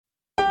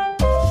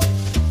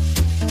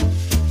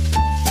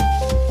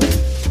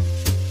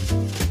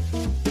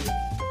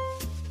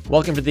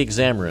Welcome to the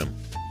Exam Room.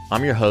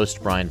 I'm your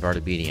host, Brian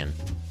Vardabedian.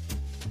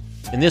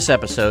 In this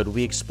episode,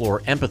 we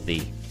explore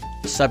empathy,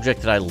 a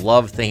subject that I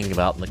love thinking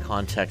about in the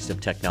context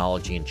of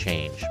technology and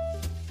change.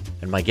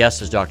 And my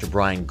guest is Dr.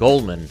 Brian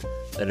Goldman,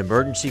 an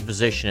emergency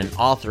physician and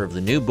author of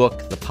the new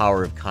book, The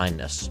Power of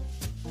Kindness.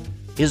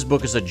 His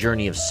book is a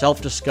journey of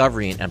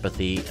self-discovery and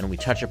empathy, and we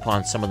touch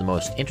upon some of the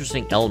most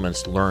interesting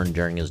elements learned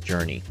during his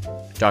journey.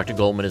 Dr.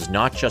 Goldman is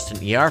not just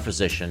an ER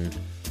physician,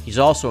 he's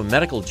also a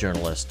medical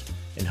journalist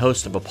and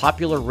host of a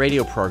popular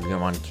radio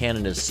program on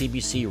Canada's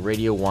CBC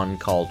Radio 1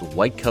 called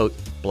White Coat,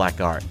 Black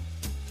Art.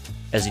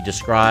 As he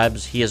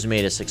describes, he has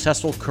made a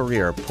successful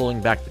career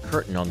pulling back the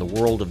curtain on the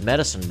world of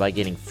medicine by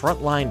getting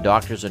frontline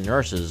doctors and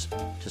nurses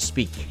to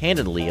speak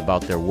candidly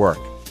about their work.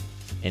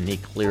 And he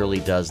clearly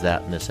does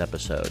that in this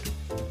episode.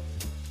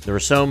 There are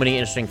so many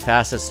interesting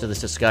facets to this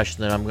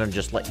discussion that I'm going to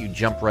just let you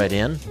jump right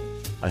in.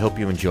 I hope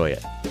you enjoy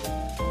it.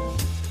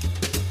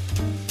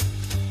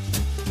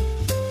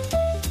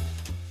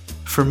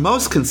 For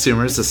most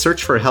consumers, the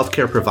search for a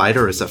healthcare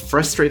provider is a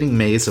frustrating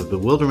maze of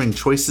bewildering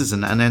choices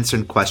and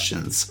unanswered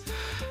questions.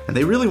 And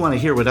they really want to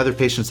hear what other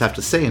patients have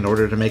to say in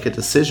order to make a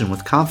decision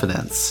with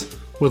confidence.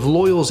 With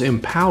Loyal's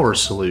Empower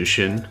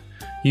solution,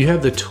 you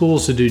have the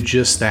tools to do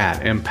just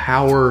that.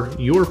 Empower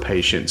your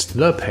patients,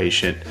 the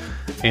patient,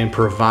 and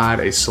provide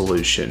a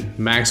solution,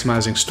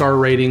 maximizing star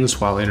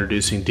ratings while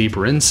introducing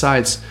deeper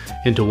insights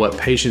into what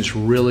patients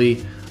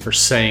really are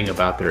saying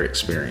about their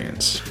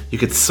experience. You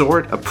could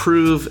sort,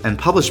 approve, and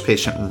publish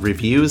patient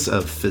reviews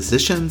of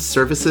physicians,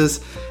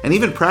 services, and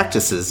even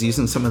practices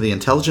using some of the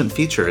intelligent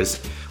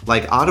features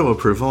like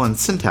auto-approval and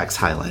syntax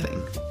highlighting.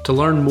 To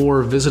learn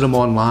more, visit them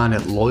online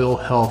at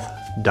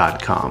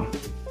loyalhealth.com.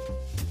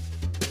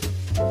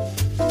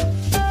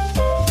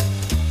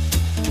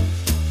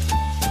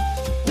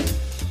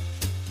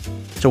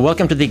 So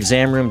welcome to the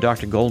Exam Room,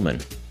 Dr. Goldman.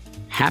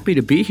 Happy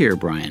to be here,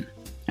 Brian.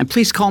 And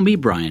please call me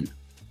Brian.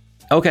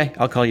 Okay,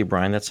 I'll call you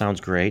Brian. That sounds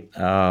great.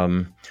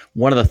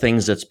 One of the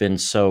things that's been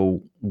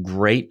so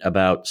great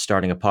about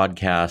starting a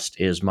podcast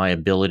is my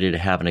ability to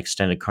have an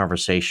extended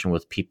conversation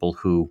with people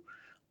who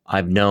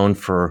I've known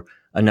for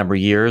a number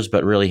of years,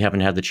 but really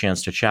haven't had the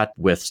chance to chat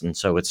with. And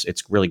so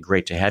it's really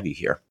great to have you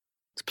here.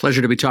 It's a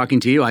pleasure to be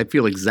talking to you. I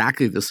feel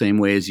exactly the same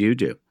way as you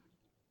do.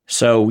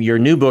 So your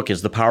new book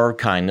is The Power of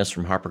Kindness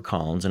from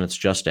HarperCollins, and it's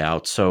just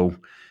out. So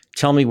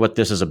tell me what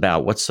this is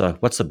about. What's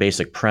the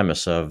basic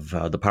premise of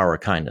The Power of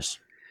Kindness?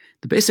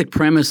 The basic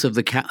premise of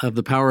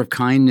the Power of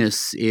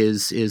Kindness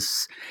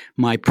is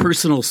my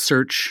personal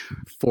search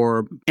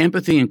for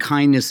empathy and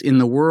kindness in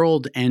the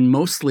world, and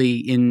mostly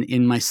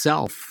in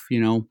myself. You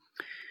know,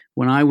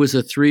 when I was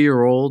a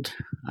 3-year-old,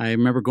 I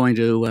remember going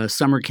to a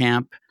summer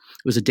camp.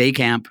 It was a day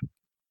camp,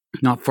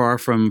 not far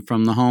from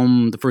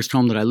the first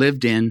home that I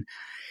lived in.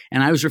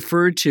 And I was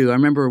referred to. I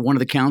remember one of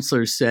the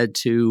counselors said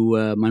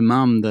to my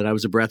mom that I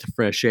was a breath of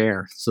fresh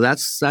air. So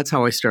that's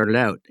how I started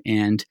out.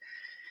 And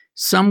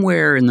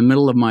somewhere in the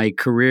middle of my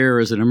career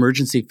as an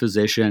emergency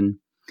physician,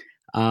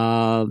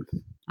 I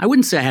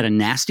wouldn't say I had a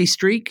nasty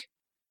streak,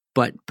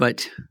 but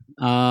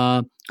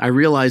I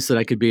realized that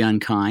I could be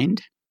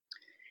unkind.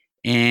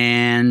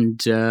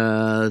 And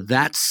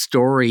that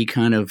story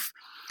kind of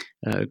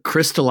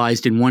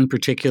crystallized in one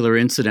particular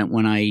incident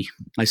when I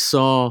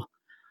saw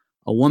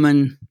a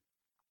woman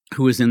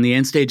who was in the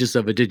end stages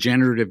of a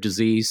degenerative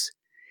disease,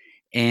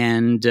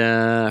 and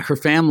her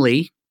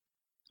family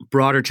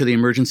brought her to the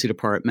emergency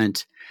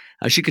department.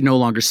 She could no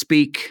longer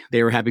speak.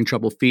 They were having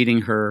trouble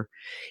feeding her.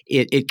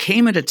 It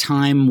came at a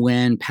time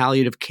when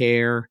palliative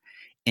care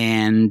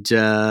and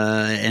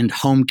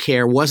home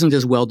care wasn't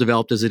as well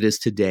developed as it is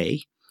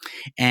today.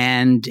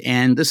 And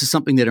this is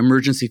something that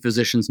emergency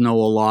physicians know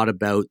a lot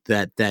about,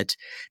 that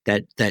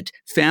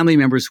family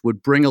members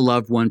would bring a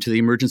loved one to the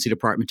emergency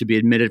department to be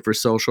admitted for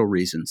social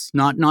reasons,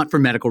 not for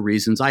medical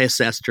reasons. I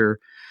assessed her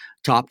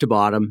top to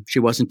bottom. She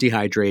wasn't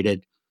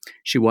dehydrated.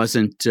 She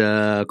wasn't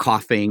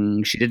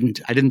coughing.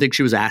 I didn't think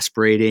she was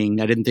aspirating.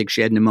 I didn't think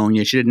she had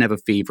pneumonia. She didn't have a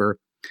fever.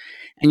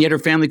 And yet her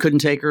family couldn't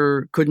take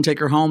her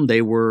home.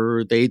 They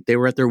were at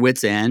their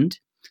wits' end.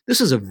 This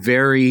is a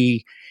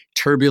very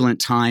turbulent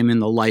time in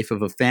the life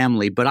of a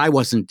family, but I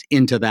wasn't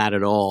into that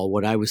at all.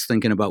 What I was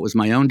thinking about was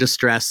my own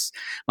distress,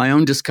 my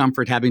own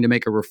discomfort, having to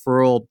make a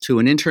referral to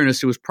an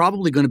internist who was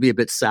probably going to be a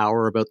bit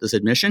sour about this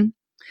admission.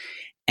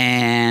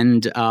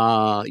 And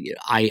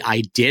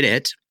I did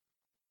it.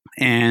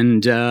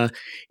 And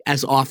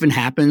as often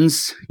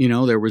happens,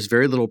 there was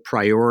very little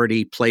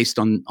priority placed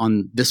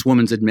on this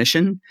woman's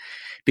admission,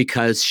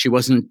 because she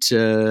wasn't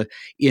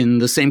in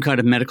the same kind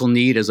of medical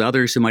need as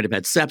others who might have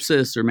had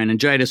sepsis or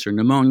meningitis or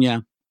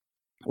pneumonia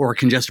or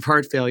congestive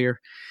heart failure.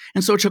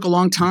 And so it took a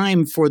long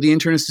time for the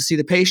internist to see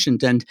the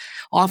patient. And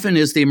often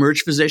as the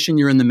emerge physician,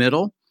 you're in the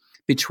middle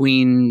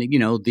between,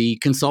 the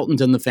consultant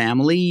and the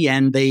family.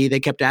 And they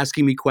kept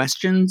asking me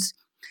questions.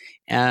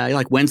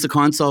 Like, when's the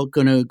consult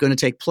going to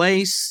take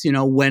place?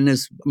 When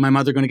is my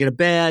mother going to get a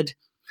bed?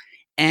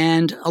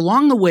 And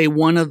along the way,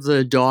 one of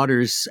the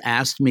daughters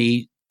asked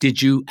me,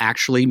 did you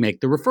actually make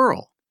the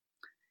referral?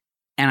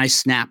 And I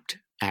snapped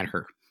at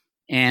her.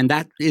 And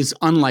that is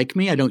unlike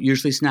me. I don't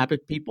usually snap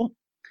at people,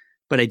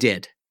 but I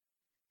did.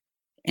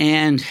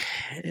 And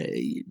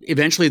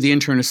eventually the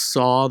internist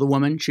saw the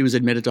woman. She was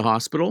admitted to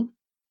hospital.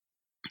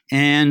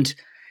 And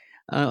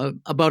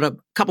about a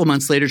couple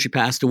months later, she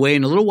passed away.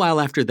 And a little while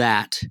after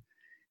that,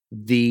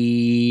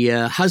 the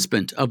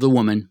husband of the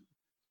woman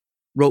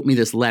wrote me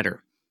this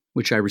letter,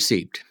 which I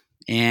received.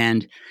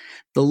 And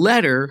the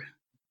letter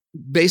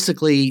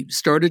basically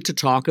started to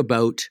talk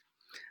about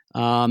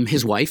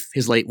his wife,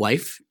 his late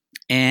wife,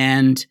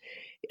 and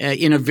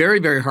in a very,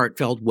 very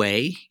heartfelt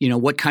way,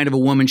 what kind of a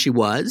woman she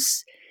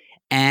was.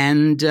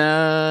 And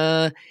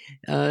the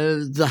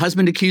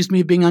husband accused me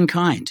of being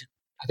unkind.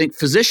 I think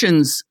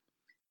physicians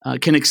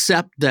can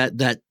accept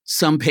that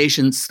some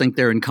patients think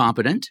they're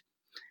incompetent,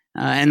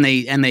 and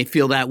they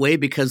feel that way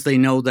because they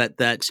know that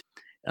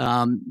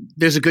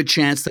there's a good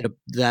chance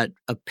that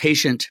a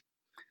patient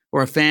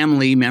or a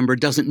family member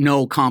doesn't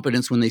know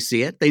competence when they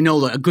see it. They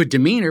know a good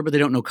demeanor, but they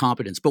don't know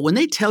competence. But when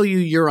they tell you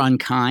you're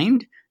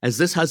unkind, as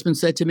this husband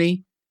said to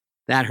me,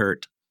 that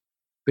hurt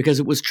because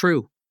it was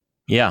true.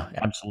 Yeah,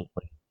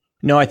 absolutely.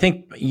 No, I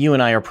think you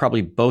and I are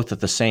probably both at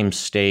the same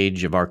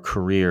stage of our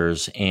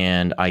careers.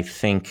 And I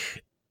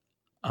think,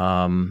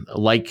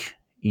 like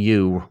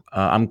you,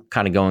 I'm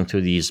kind of going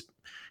through these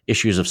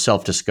issues of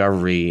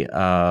self-discovery.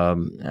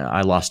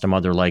 I lost a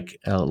mother like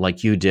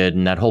you did,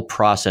 and that whole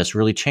process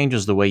really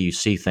changes the way you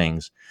see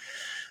things.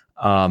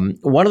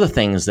 One of the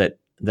things that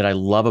I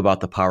love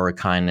about The Power of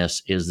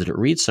Kindness is that it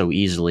reads so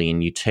easily,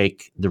 and you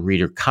take the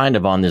reader kind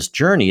of on this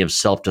journey of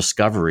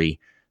self-discovery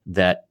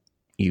that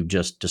you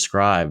just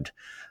described.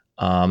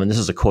 And this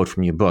is a quote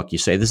from your book. You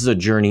say, "This is a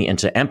journey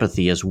into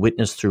empathy as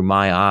witnessed through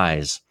my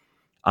eyes.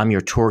 I'm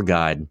your tour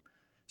guide.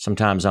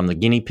 Sometimes I'm the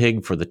guinea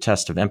pig for the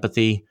test of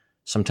empathy.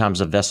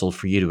 Sometimes a vessel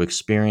for you to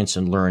experience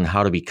and learn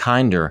how to be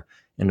kinder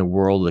in a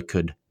world that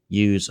could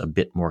use a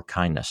bit more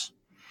kindness."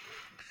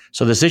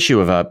 So this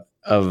issue of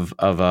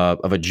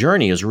a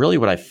journey is really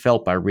what I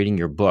felt by reading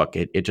your book.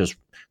 It just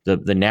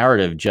the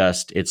narrative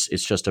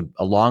it's just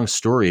a long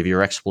story of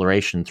your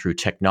exploration through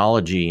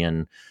technology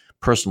and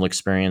personal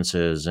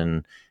experiences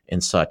and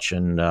such.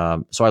 And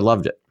so I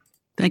loved it.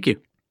 Thank you.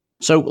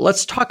 So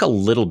let's talk a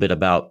little bit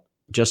about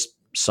just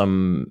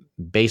some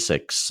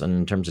basics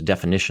in terms of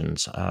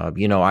definitions.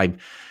 I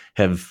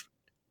have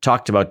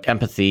talked about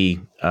empathy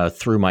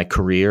through my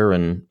career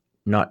and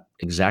not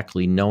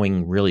exactly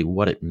knowing really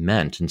what it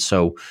meant. And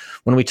so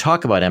when we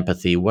talk about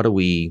empathy, what do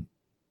we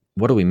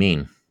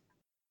mean?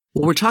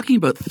 Well, we're talking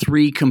about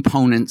three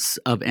components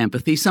of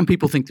empathy. Some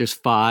people think there's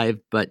five,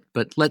 but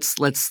let's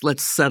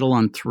settle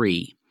on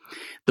three.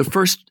 The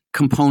first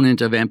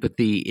component of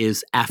empathy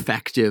is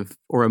affective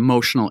or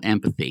emotional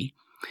empathy.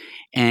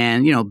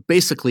 And,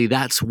 basically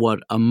that's what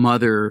a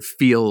mother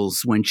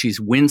feels when she's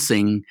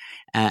wincing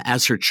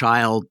as her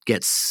child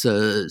gets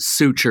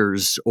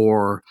sutures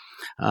or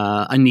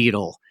a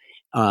needle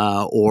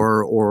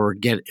or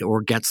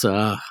gets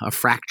a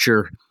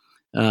fracture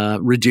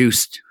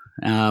reduced,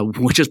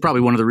 which is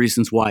probably one of the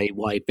reasons why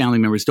family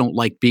members don't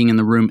like being in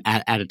the room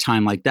at a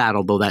time like that,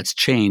 although that's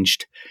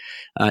changed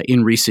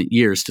in recent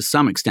years to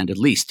some extent at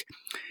least.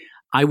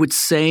 I would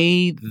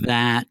say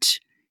that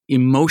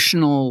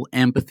emotional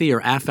empathy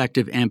or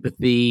affective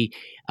empathy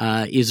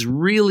is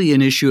really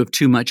an issue of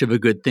too much of a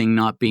good thing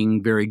not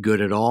being very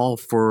good at all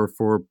for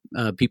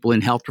people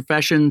in health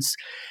professions.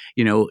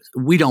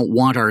 We don't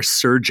want our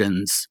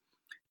surgeons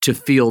to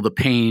feel the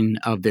pain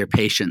of their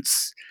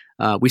patients.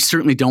 We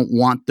certainly don't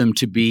want them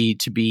to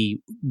be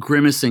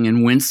grimacing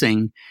and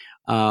wincing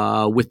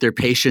with their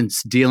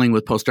patients dealing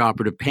with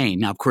postoperative pain.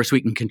 Now, of course, we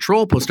can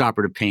control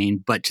postoperative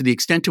pain, but to the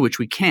extent to which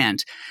we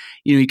can't,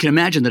 you can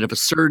imagine that if a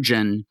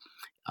surgeon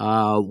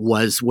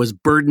was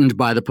burdened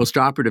by the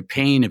postoperative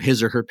pain of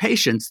his or her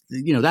patients,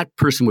 that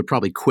person would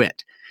probably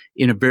quit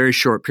in a very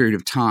short period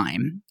of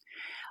time.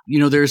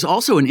 There's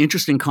also an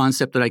interesting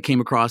concept that I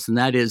came across, and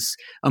that is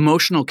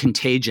emotional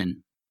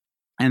contagion.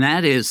 And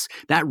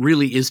that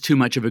really is too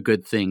much of a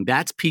good thing.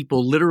 That's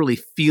people literally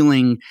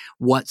feeling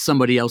what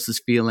somebody else is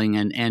feeling.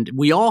 And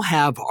we all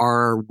have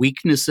our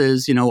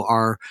weaknesses,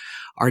 our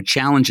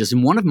challenges.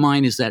 And one of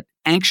mine is that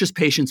anxious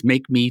patients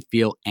make me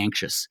feel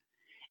anxious.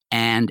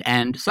 And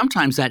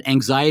sometimes that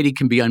anxiety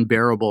can be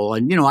unbearable.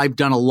 And, I've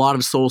done a lot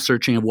of soul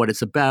searching of what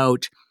it's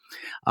about.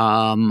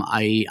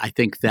 I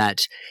think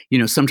that,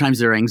 sometimes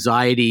their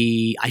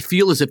anxiety, I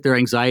feel as if their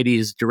anxiety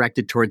is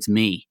directed towards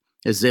me.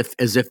 As if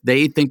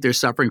they think they're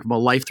suffering from a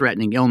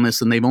life-threatening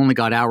illness and they've only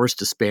got hours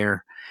to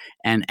spare,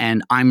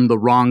 and I'm the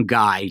wrong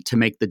guy to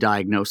make the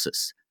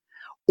diagnosis.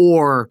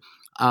 Or,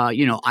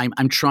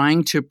 I'm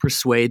trying to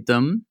persuade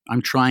them.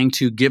 I'm trying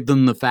to give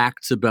them the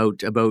facts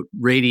about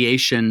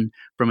radiation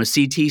from a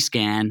CT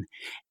scan,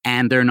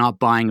 and they're not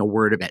buying a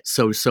word of it.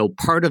 So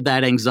part of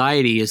that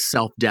anxiety is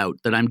self-doubt,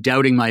 that I'm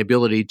doubting my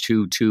ability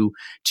to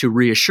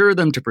reassure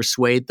them, to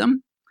persuade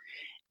them.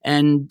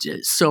 And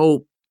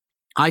so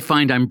I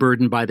find I'm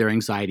burdened by their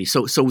anxiety.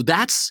 So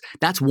that's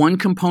one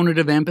component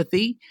of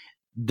empathy.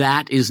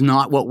 that is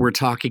not what we're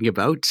talking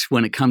about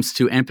when it comes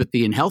to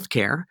empathy in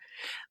healthcare.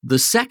 The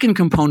second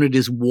component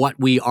is what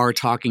we are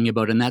talking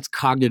about, and that's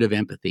cognitive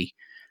empathy.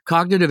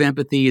 Cognitive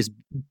empathy is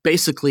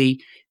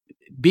basically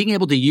being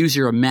able to use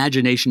your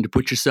imagination to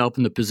put yourself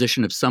in the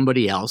position of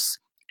somebody else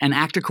and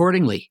act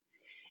accordingly.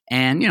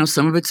 And,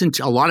 some of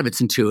a lot of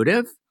it's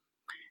intuitive,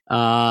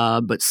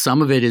 but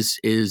some of it is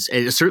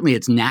certainly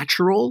it's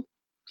natural.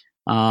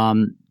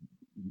 On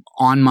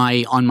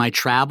my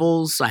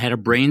travels, I had a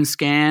brain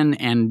scan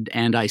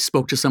and I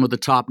spoke to some of the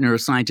top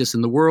neuroscientists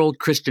in the world.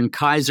 Christian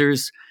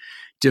Kaiser's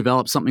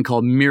developed something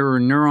called mirror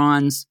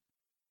neurons.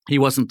 He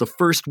wasn't the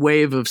first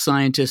wave of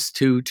scientists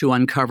to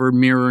uncover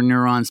mirror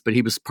neurons, but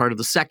he was part of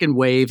the second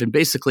wave. And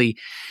basically,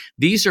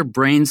 these are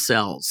brain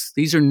cells.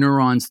 These are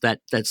neurons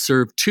that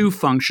serve two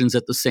functions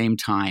at the same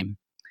time.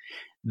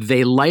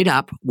 They light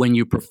up when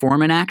you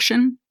perform an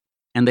action,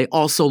 and they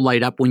also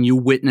light up when you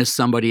witness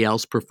somebody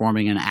else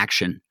performing an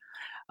action.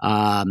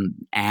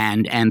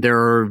 And there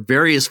are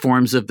various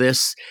forms of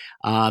this.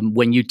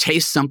 When you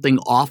taste something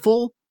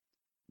awful,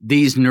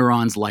 these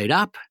neurons light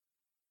up.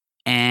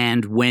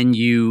 And when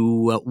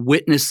you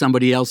witness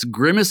somebody else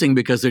grimacing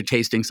because they're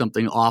tasting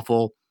something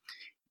awful,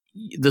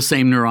 the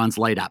same neurons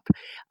light up.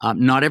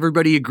 Not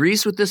everybody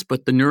agrees with this,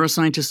 but the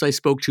neuroscientists I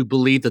spoke to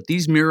believe that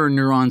these mirror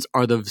neurons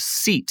are the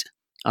seat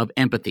of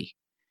empathy.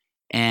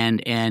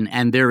 And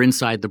they're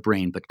inside the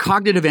brain. But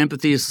cognitive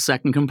empathy is the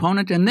second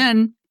component. And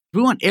then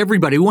we want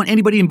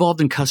anybody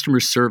involved in customer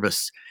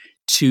service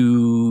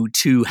to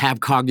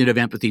have cognitive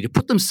empathy, to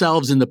put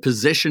themselves in the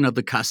position of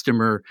the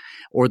customer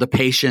or the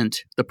patient,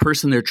 the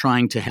person they're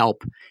trying to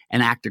help,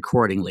 and act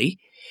accordingly.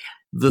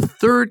 The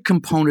third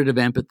component of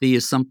empathy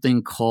is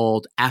something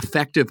called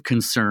affective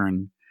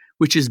concern,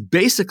 which is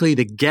basically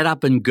the get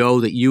up and go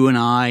that you and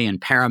I and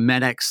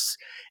paramedics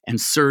and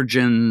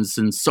surgeons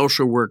and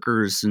social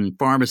workers and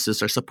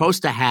pharmacists are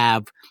supposed to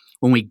have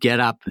when we get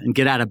up and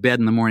get out of bed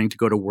in the morning to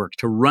go to work,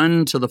 to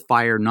run to the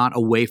fire, not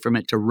away from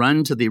it, to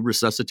run to the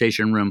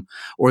resuscitation room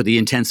or the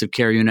intensive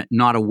care unit,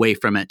 not away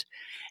from it.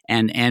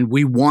 And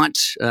we want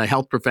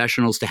health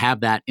professionals to have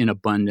that in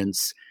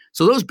abundance.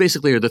 So those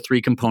basically are the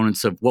three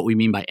components of what we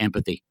mean by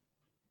empathy.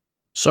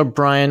 So,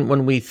 Brian,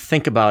 when we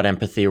think about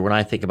empathy, or when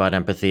I think about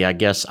empathy, I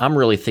guess I'm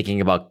really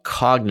thinking about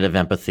cognitive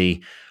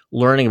empathy.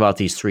 Learning about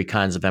these three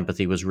kinds of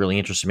empathy was really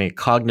interesting to me.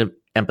 Cognitive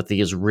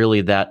empathy is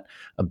really that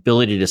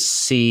ability to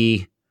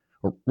see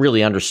or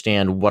really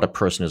understand what a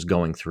person is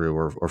going through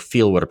or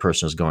feel what a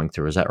person is going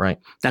through. Is that right?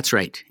 That's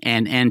right.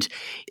 And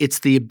it's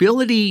the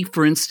ability,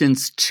 for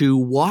instance, to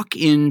walk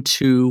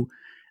into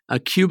a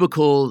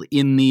cubicle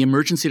in the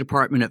emergency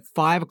department at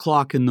 5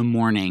 o'clock in the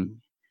morning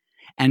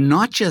and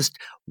not just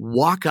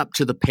walk up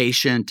to the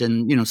patient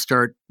and,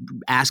 start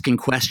asking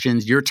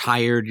questions. You're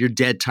tired, you're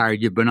dead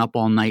tired, you've been up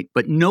all night,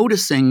 but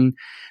noticing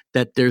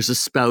that there's a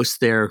spouse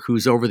there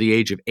who's over the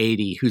age of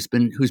 80, who's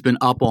been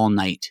up all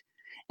night,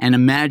 and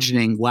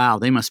imagining, wow,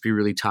 they must be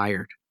really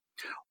tired.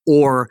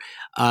 Or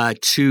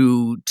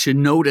to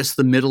notice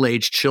the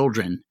middle-aged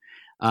children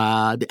who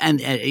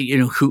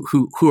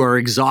are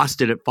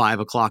exhausted at 5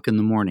 o'clock in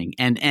the morning.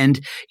 And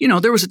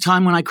there was a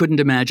time when I couldn't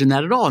imagine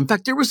that at all. In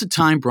fact, there was a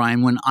time,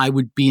 Brian, when I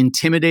would be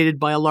intimidated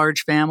by a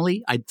large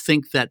family. I'd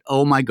think that,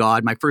 oh my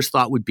God, my first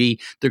thought would be,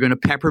 they're going to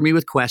pepper me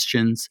with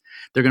questions.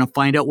 They're going to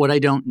find out what I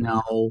don't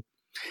know.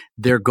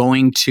 They're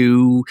going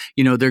to,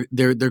 they're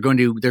going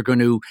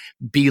to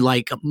be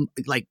like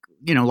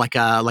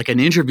an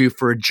interview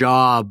for a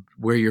job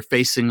where you're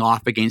facing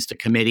off against a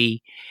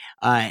committee,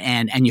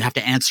 and you have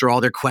to answer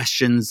all their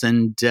questions,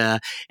 and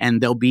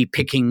they'll be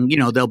picking,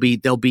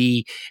 they'll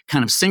be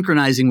kind of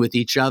synchronizing with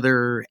each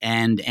other,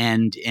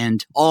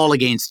 and all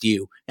against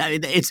you.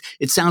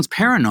 It sounds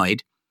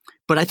paranoid,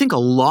 but I think a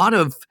lot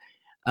of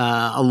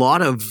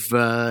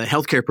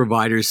healthcare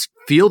providers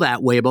feel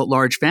that way about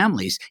large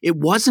families. It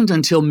wasn't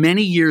until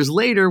many years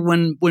later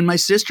when my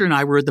sister and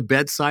I were at the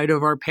bedside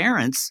of our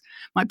parents.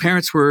 My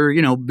parents were,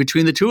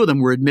 between the two of them,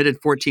 were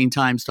admitted 14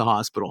 times to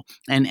hospital.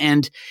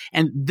 And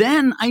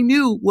then I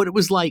knew what it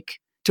was like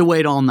to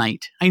wait all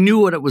night. I knew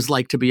what it was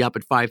like to be up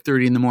at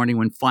 5:30 in the morning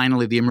when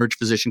finally the emerge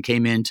physician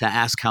came in to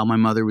ask how my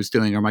mother was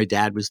doing or my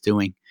dad was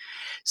doing.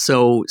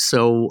 So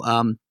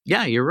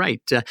yeah, you're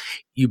right.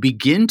 You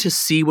begin to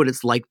see what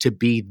it's like to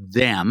be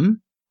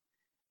them.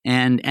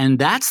 And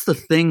that's the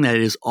thing that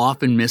is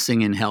often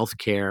missing in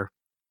healthcare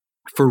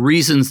for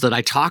reasons that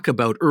I talk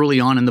about early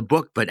on in the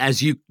book. But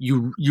as you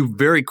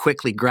very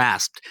quickly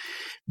grasped,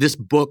 this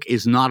book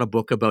is not a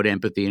book about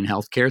empathy in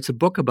healthcare. It's a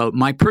book about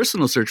my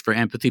personal search for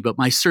empathy, but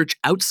my search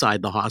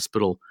outside the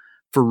hospital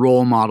for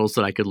role models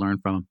that I could learn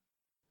from.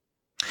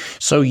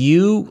 So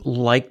you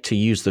like to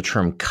use the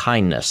term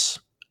kindness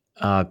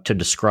to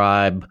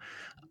describe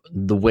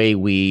the way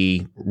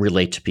we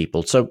relate to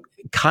people. So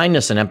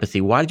kindness and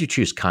empathy, why did you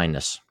choose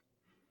kindness?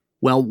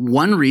 Well,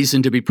 one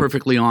reason, to be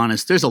perfectly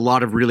honest, there's a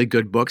lot of really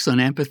good books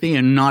on empathy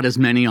and not as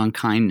many on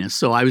kindness.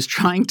 So I was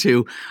trying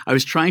to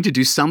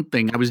do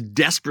something. I was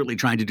desperately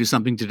trying to do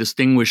something to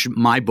distinguish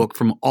my book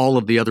from all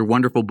of the other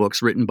wonderful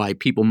books written by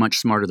people much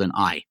smarter than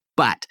I.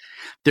 But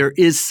there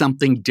is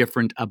something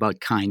different about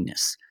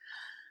kindness.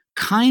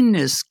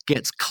 kindness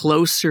gets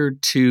closer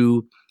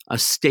to a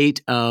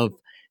state of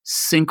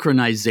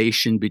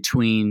synchronization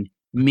between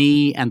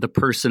me and the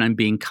person I'm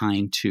being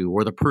kind to,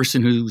 or the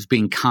person who's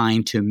being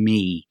kind to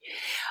me.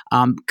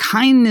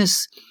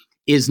 Kindness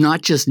is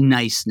not just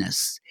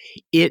niceness.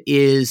 It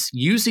is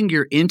using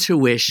your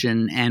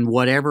intuition and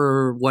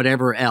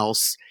whatever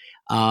else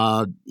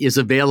is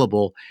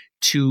available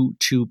to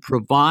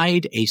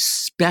provide a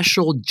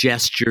special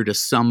gesture to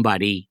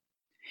somebody,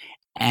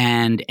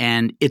 and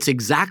it's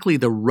exactly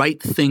the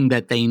right thing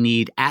that they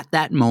need at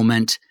that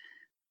moment,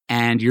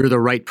 and you're the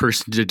right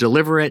person to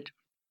deliver it.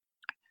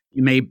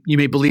 You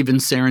may believe in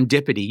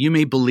serendipity. You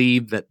may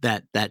believe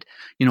that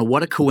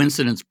what a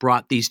coincidence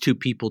brought these two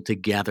people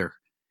together.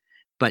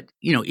 But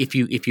if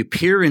you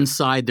peer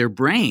inside their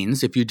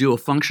brains, if you do a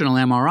functional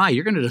MRI,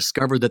 you're going to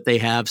discover that they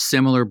have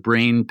similar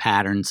brain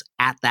patterns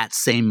at that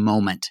same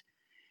moment.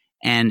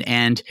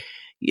 And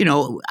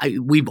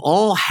we've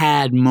all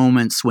had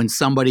moments when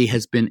somebody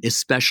has been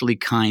especially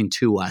kind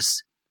to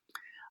us.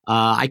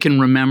 I can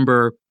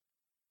remember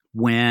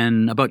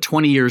when about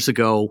 20 years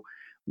ago,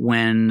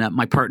 when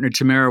my partner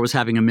Tamara was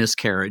having a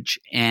miscarriage,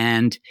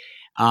 and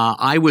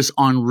I was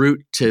en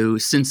route to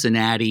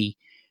Cincinnati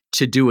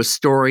to do a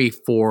story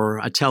for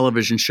a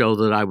television show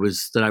that I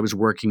was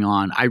working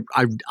on.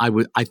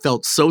 I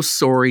felt so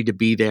sorry to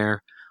be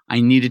there.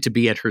 I needed to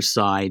be at her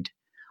side.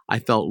 I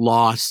felt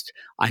lost.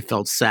 I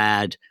felt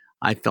sad.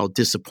 I felt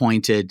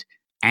disappointed,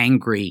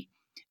 angry,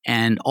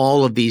 and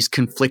all of these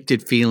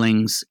conflicted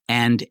feelings.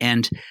 And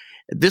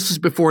this was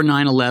before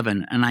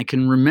 9/11, and I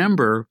can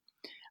remember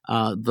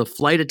the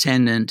flight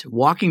attendant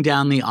walking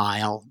down the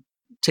aisle,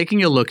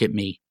 taking a look at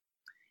me,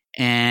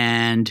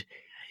 and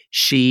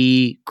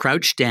she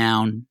crouched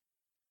down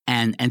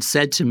and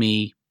said to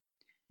me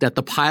that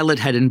the pilot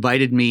had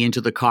invited me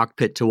into the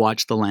cockpit to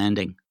watch the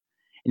landing.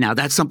 Now,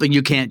 that's something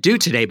you can't do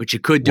today, but you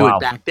could do it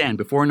back then.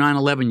 Before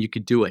 9/11, you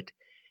could do it.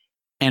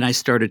 And I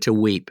started to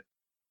weep.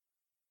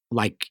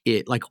 Like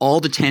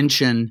all the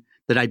tension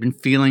that I'd been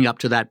feeling up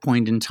to that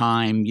point in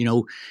time,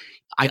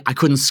 I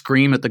couldn't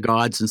scream at the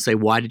gods and say,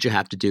 why did you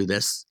have to do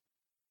this?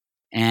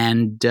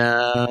 And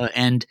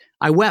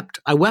I wept.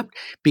 I wept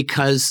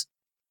because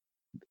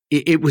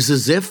it was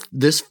as if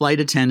this flight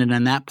attendant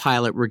and that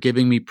pilot were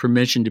giving me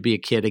permission to be a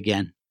kid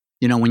again.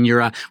 When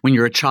you're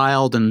a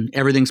child and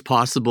everything's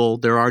possible,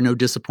 there are no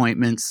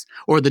disappointments,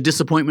 or the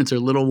disappointments are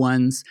little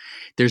ones.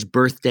 There's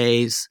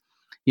birthdays,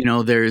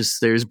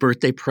 there's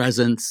birthday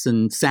presents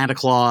and Santa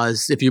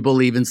Claus, if you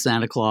believe in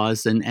Santa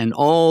Claus, and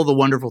all the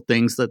wonderful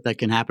things that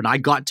can happen. I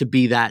got to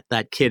be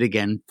that kid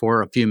again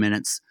for a few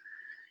minutes,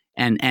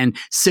 and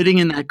sitting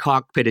in that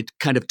cockpit, it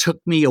kind of took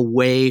me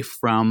away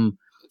from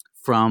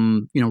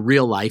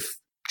real life,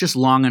 just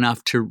long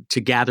enough to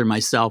gather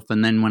myself.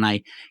 And then when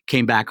I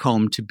came back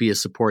home, to be a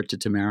support to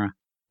Tamara.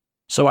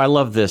 So I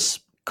love this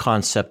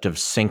concept of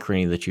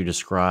synchrony that you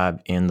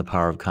describe in The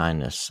Power of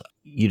Kindness.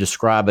 You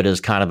describe it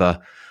as kind of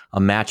a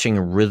matching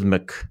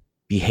rhythmic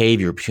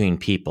behavior between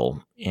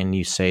people. And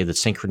you say that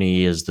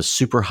synchrony is the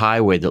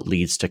superhighway that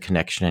leads to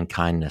connection and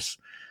kindness.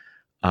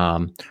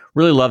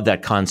 Really love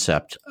that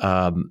concept.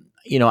 I've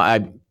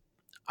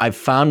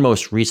found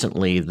most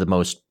recently the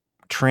most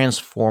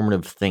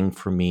transformative thing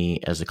for me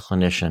as a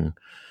clinician,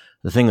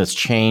 the thing that's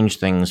changed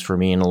things for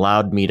me and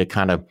allowed me to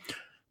kind of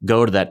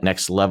go to that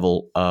next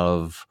level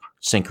of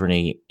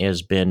synchrony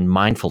has been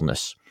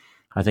mindfulness.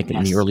 I think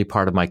in the early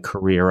part of my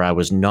career, I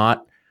was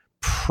not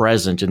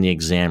present in the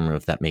exam room,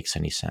 if that makes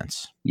any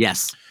sense.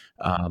 Yes.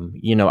 I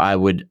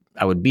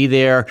would be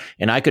there,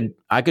 and I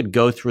could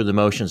go through the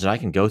motions, and I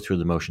can go through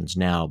the motions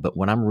now, but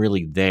when I'm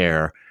really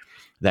there,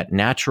 that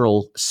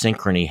natural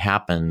synchrony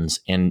happens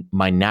and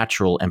my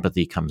natural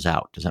empathy comes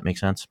out. Does that make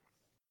sense?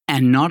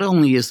 And not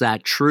only is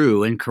that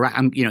true and correct,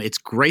 it's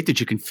great that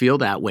you can feel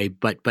that way,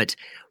 but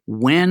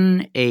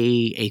when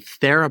a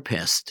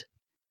therapist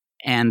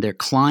and their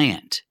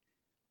client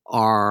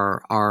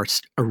are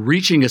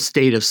reaching a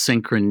state of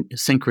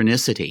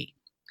synchronicity,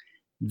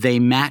 they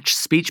match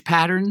speech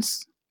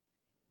patterns,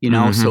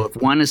 so if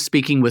one is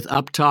speaking with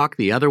uptalk,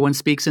 the other one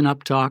speaks in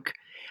uptalk.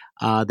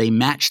 They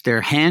match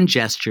their hand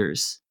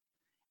gestures.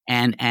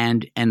 And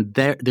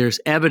there's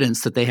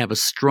evidence that they have a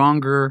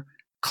stronger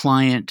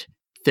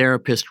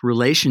client-therapist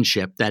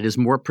relationship that is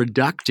more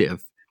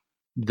productive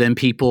than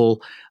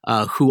people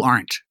who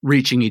aren't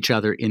reaching each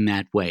other in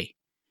that way.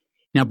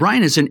 Now,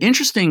 Brian, it's an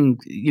interesting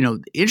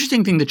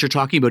thing that you're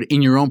talking about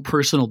in your own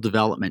personal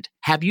development.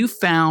 Have you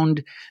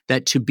found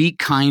that to be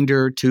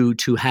kinder, to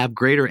have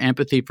greater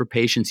empathy for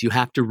patients, you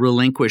have to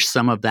relinquish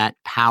some of that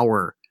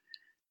power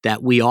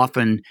that we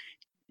often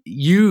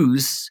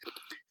use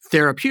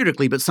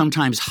therapeutically, but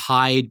sometimes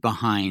hide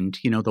behind,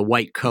 the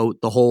white coat,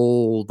 the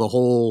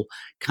whole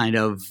kind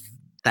of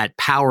that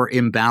power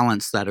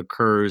imbalance that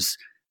occurs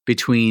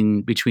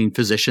between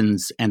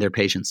physicians and their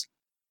patients?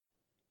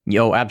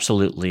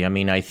 Absolutely. I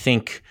mean, I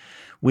think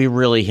we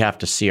really have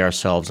to see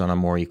ourselves on a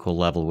more equal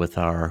level with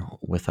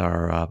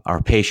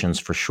our patients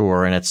for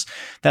sure, and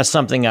that's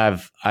something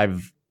I've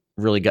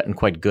really gotten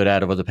quite good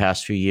at over the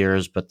past few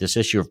years. But this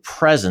issue of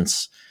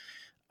presence,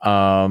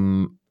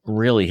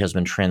 really has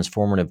been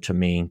transformative to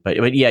me.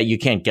 But yeah, you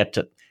can't get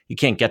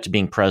to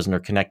being present or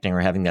connecting or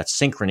having that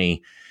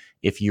synchrony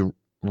if you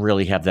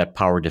really have that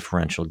power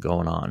differential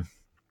going on.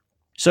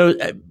 So,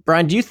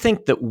 Brian, do you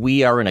think that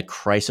we are in a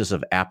crisis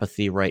of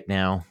apathy right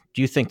now?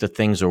 Do you think that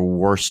things are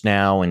worse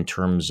now in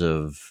terms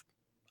of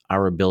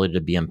our ability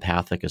to be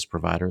empathic as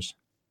providers?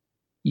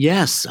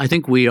 Yes, I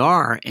think we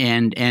are.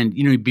 And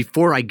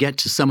before I get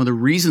to some of the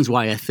reasons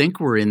why I think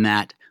we're in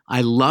that,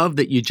 I love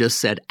that you just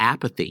said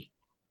apathy.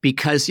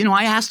 Because,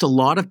 I asked a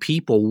lot of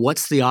people,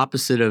 what's the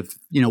opposite of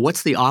the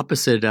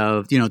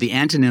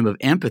antonym of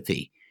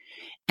empathy?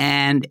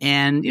 And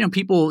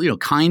people,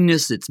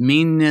 kindness, it's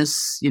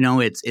meanness,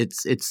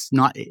 it's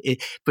not,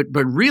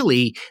 but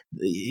really,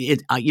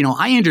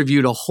 I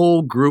interviewed a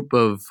whole group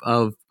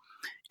of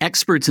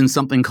experts in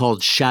something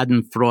called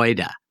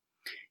Schadenfreude,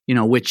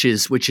 which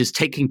is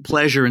taking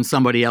pleasure in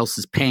somebody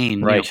else's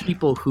pain. Right.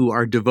 People who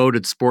are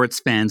devoted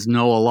sports fans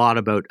know a lot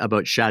about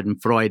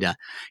Schadenfreude.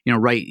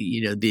 Right.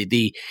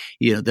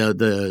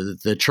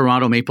 The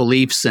Toronto Maple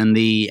Leafs and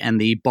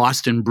the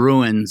Boston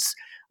Bruins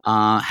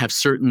have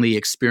certainly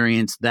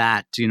experienced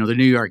that. The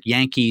New York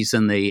Yankees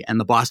and the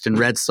Boston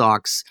Red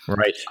Sox,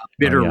 right,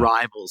 bitter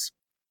rivals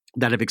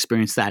that have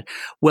experienced that.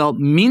 Well,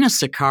 Mina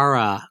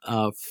Sakara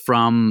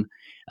from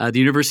the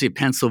University of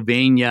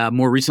Pennsylvania,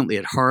 more recently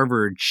at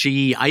Harvard,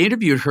 I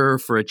interviewed her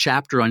for a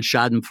chapter on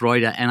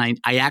Schadenfreude, and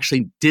I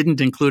actually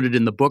didn't include it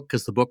in the book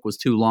because the book was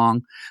too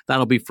long.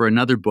 That'll be for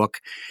another book.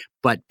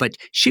 But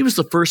she was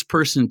the first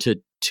person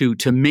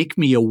to make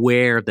me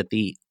aware that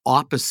the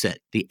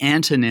opposite, the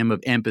antonym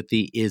of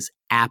empathy, is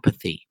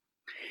apathy.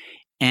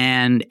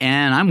 And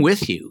I'm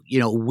with you.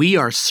 We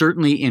are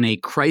certainly in a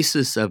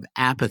crisis of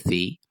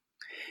apathy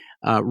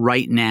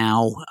right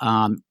now,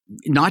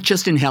 not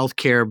just in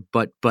healthcare,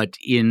 but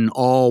in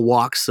all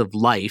walks of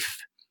life.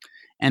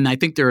 And I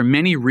think there are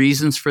many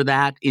reasons for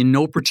that. In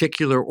no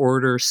particular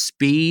order,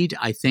 speed.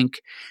 I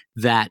think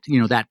that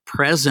that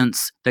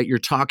presence that you're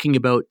talking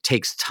about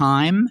takes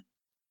time.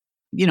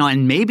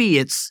 And maybe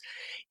it's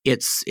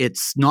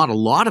not a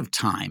lot of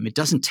time. It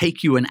doesn't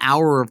take you an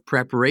hour of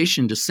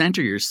preparation to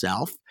center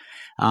yourself.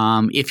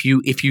 If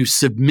you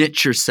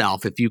submit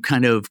yourself, if you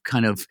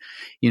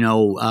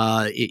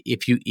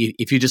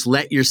if you just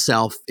let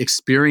yourself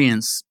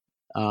experience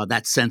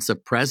that sense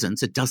of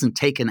presence, it doesn't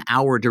take an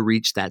hour to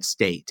reach that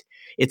state.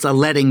 It's a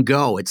letting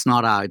go. It's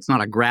not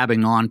a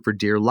grabbing on for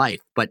dear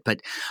life.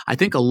 But I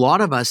think a lot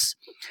of us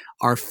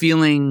are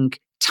feeling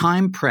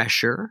time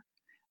pressure.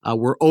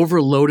 We're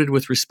overloaded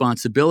with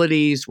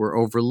responsibilities. We're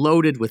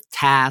overloaded with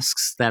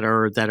tasks that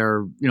are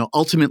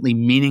ultimately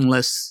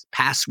meaningless.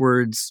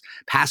 Passwords,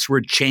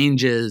 password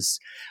changes,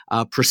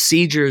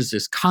 procedures.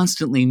 There's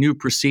constantly new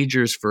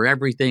procedures for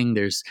everything.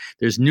 There's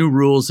new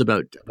rules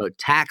about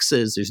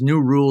taxes. There's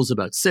new rules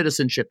about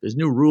citizenship. There's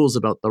new rules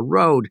about the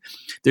road.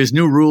 There's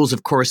new rules,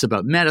 of course,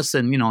 about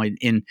medicine.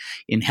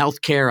 In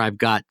healthcare, I've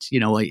got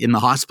in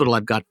the hospital,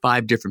 I've got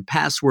 5 different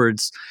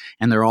passwords,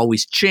 and they're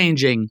always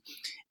changing.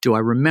 Do I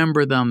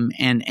remember them?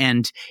 And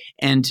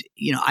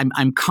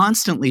I'm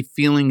constantly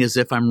feeling as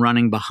if I'm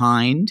running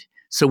behind.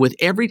 So with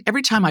every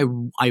time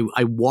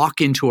I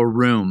walk into a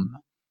room,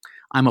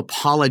 I'm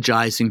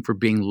apologizing for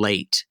being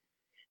late.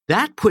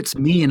 That puts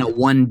me in a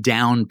one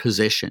down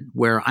position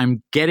where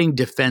I'm getting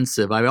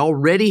defensive. I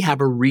already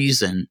have a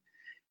reason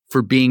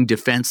for being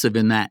defensive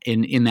in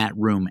that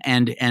room.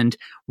 And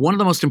one of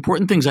the most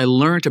important things I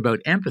learned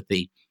about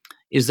empathy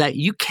is that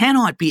you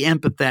cannot be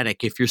empathetic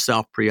if you're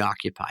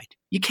self-preoccupied.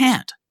 You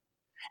can't.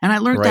 And I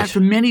learned that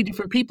from many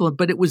different people,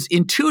 but it was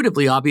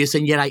intuitively obvious,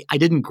 and yet I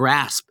didn't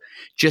grasp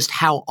just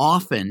how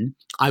often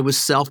I was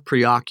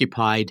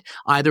self-preoccupied,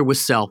 either with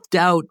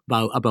self-doubt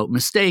about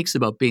mistakes,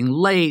 about being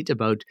late,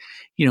 about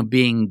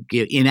being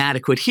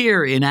inadequate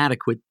here,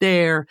 inadequate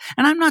there.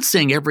 And I'm not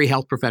saying every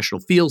health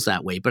professional feels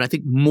that way, but I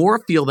think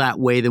more feel that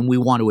way than we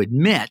want to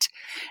admit.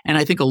 And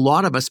I think a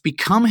lot of us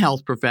become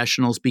health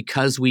professionals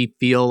because we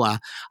feel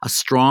a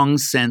strong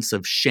sense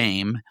of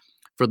shame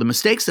for the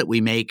mistakes that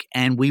we make,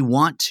 and we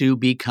want to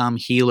become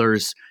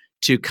healers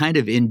to kind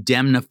of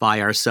indemnify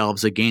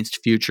ourselves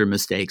against future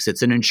mistakes.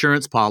 It's an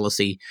insurance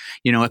policy.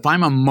 If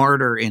I'm a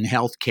martyr in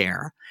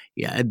healthcare,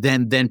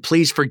 then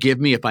please forgive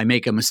me if I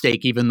make a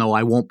mistake, even though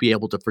I won't be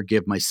able to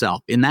forgive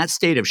myself. In that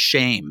state of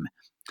shame,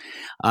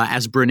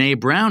 as Brené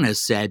Brown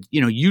has said,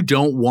 you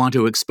don't want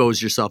to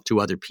expose yourself to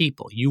other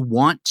people. You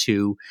want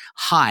to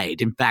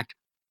hide. In fact,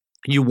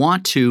 you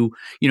want to,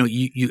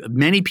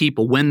 many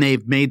people, when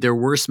they've made their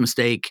worst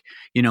mistake,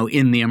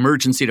 in the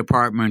emergency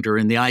department or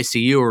in the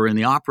ICU or in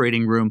the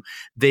operating room,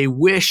 they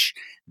wish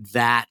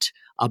that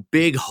a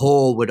big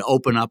hole would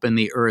open up in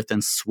the earth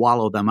and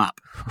swallow them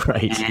up.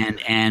 Right.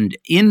 And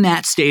in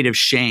that state of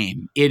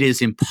shame, it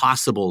is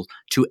impossible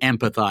to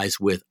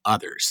empathize with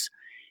others.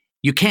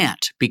 You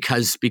can't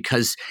because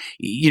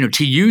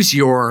to use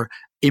your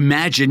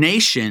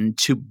imagination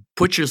to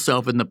put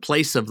yourself in the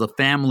place of the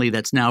family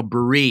that's now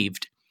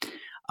bereaved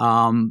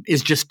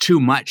is just too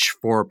much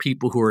for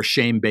people who are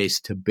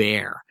shame-based to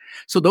bear.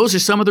 So those are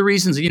some of the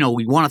reasons,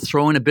 we want to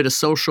throw in a bit of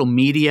social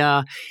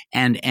media.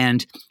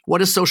 And what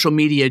does social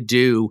media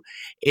do?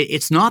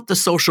 It's not the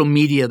social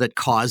media that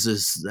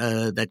causes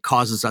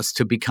us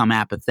to become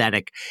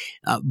apathetic,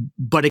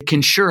 but it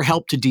can sure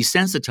help to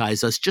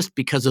desensitize us just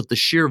because of the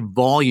sheer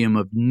volume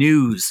of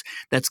news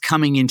that's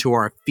coming into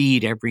our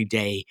feed every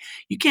day.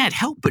 You can't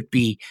help but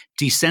be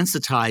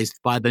desensitized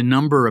by the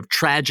number of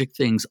tragic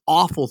things,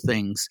 awful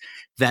things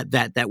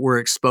that we're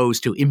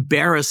exposed to,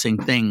 embarrassing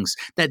things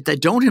that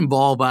don't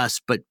involve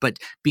us, but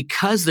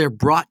because they're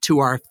brought to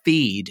our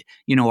feed,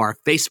 our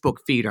Facebook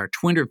feed, our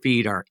Twitter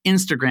feed, our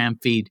Instagram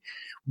feed,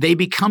 they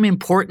become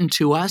important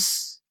to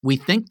us. We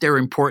think they're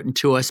important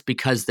to us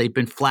because they've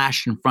been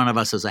flashed in front of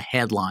us as a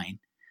headline.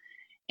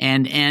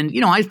 And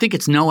I think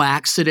it's no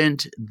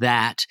accident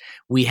that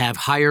we have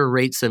higher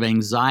rates of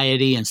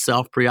anxiety and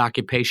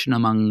self-preoccupation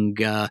among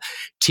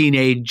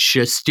teenage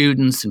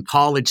students and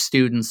college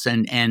students,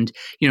 and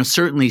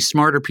certainly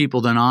smarter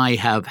people than I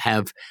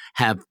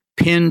have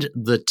pinned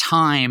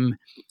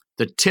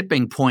the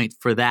tipping point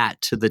for that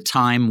to the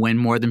time when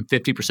more than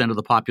 50% of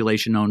the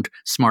population owned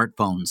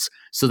smartphones,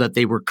 so that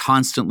they were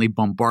constantly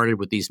bombarded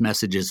with these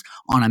messages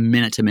on a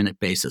minute-to-minute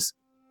basis.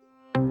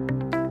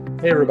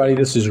 Hey everybody,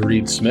 this is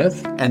Reed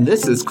Smith. And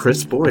this is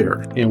Chris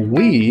Boyer. And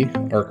we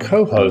are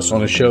co-hosts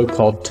on a show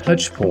called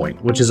Touchpoint,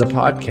 which is a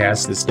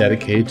podcast that's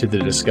dedicated to the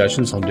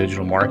discussions on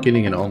digital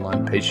marketing and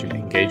online patient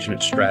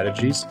engagement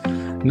strategies,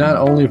 not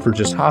only for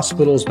just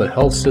hospitals, but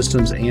health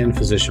systems and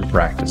physician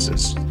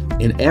practices.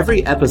 In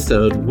every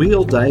episode,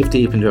 we'll dive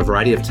deep into a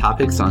variety of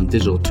topics on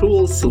digital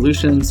tools,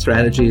 solutions,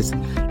 strategies,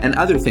 and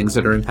other things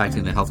that are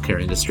impacting the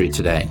healthcare industry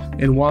today.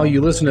 And while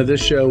you listen to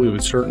this show, we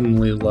would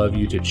certainly love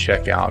you to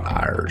check out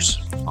ours.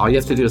 All you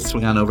have to do is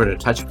swing on over to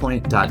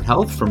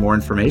touchpoint.health for more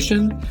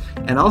information,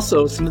 and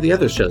also some of the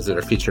other shows that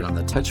are featured on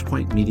the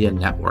Touchpoint Media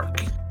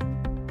Network.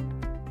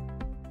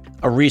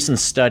 A recent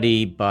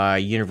study by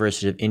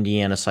University of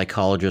Indiana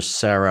psychologist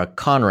Sarah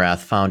Conrath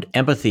found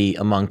empathy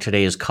among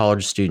today's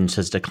college students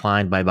has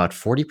declined by about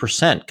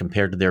 40%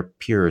 compared to their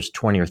peers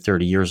 20 or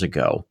 30 years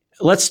ago.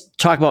 Let's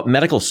talk about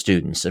medical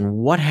students and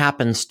what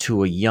happens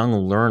to a young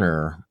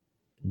learner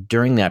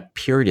during that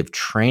period of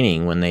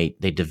training when they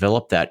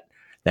develop that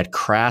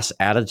crass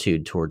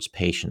attitude towards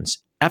patients.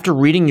 After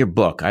reading your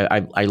book,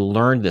 I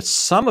learned that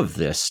some of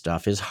this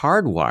stuff is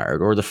hardwired,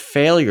 or the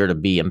failure to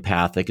be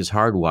empathic is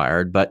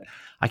hardwired, but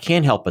I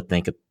can't help but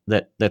think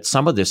that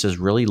some of this is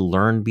really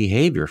learned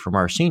behavior from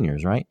our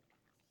seniors, right?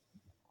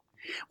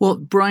 Well,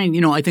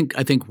 Brian, I think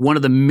one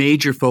of the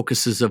major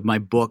focuses of my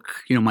book,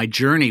 my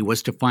journey,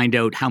 was to find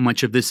out how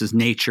much of this is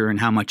nature and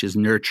how much is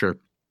nurture.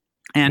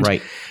 And,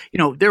 right.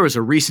 There was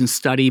a recent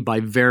study by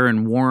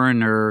Varen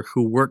Warrener,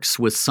 who works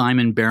with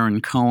Simon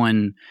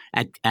Baron-Cohen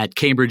at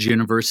Cambridge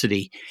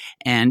University.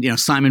 And,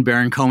 Simon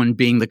Baron-Cohen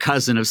being the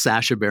cousin of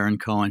Sacha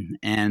Baron-Cohen.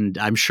 And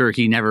I'm sure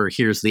he never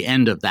hears the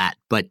end of that.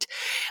 But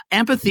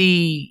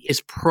empathy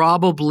is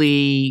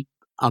probably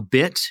a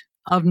bit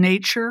of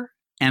nature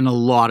and a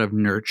lot of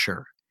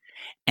nurture.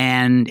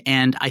 And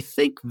I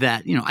think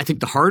that, I think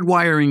the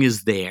hardwiring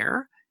is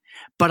there.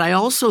 But I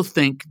also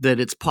think that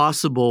it's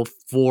possible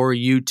for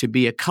you to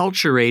be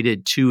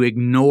acculturated to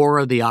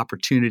ignore the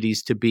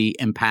opportunities to be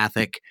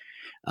empathic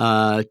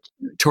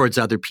towards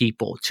other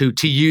people,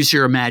 to use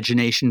your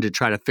imagination to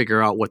try to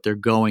figure out what they're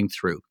going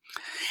through.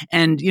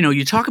 And,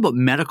 you talk about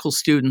medical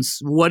students.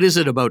 What is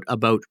it about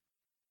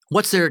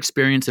what's their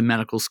experience in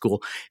medical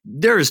school?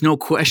 There is no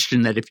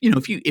question that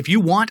if you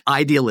want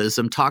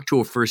idealism, talk to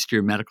a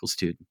first-year medical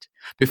student.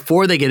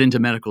 Before they get into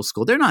medical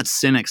school, they're not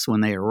cynics when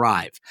they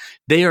arrive.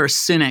 They are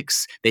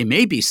cynics. They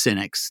may be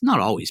cynics, not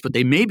always, but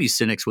they may be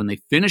cynics when they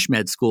finish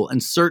med school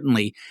and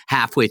certainly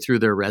halfway through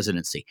their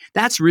residency.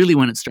 That's really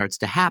when it starts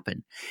to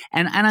happen.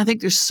 And I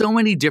think there's so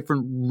many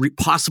different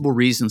possible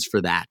reasons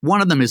for that.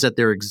 One of them is that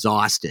they're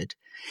exhausted.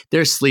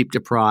 They're sleep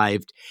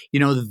deprived.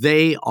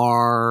 They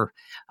are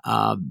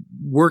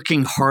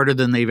working harder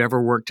than they've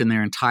ever worked in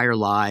their entire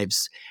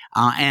lives.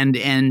 And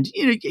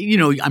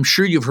I'm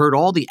sure you've heard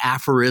all the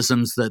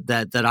aphorisms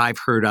that I've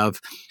heard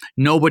of.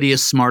 Nobody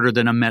is smarter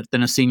than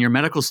a senior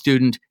medical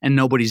student, and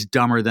nobody's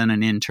dumber than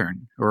an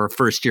intern or a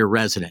first year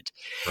resident.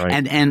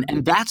 Right.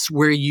 And that's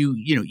where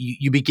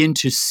you begin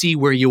to see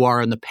where you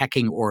are in the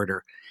pecking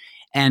order.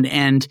 And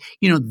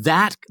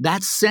that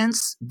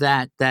sense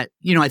that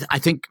I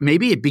think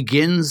maybe it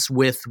begins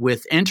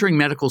with entering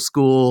medical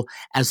school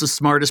as the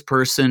smartest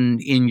person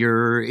in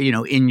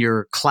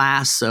your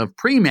class of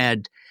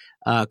pre-med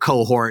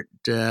cohort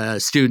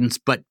students,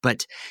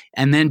 but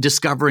and then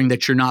discovering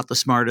that you're not the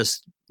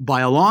smartest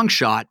by a long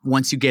shot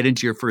once you get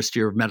into your first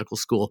year of medical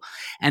school,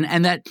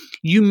 and that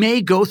you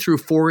may go through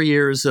 4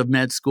 years of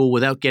med school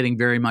without getting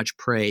very much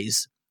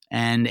praise.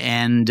 And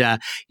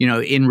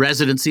in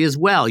residency as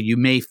well, you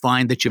may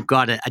find that you've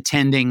got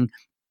attending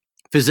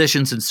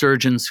physicians and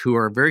surgeons who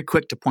are very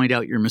quick to point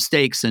out your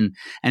mistakes and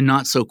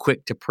not so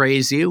quick to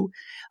praise you.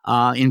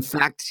 In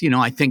fact,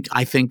 I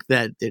think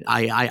that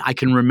I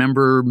can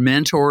remember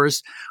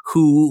mentors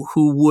who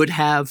would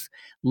have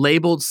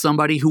labeled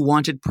somebody who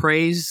wanted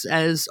praise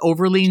as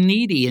overly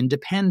needy and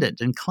dependent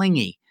and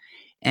clingy.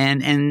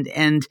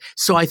 And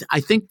so I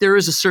think there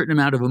is a certain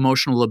amount of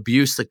emotional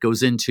abuse that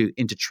goes into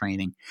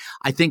training.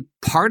 I think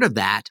part of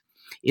that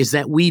is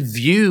that we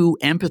view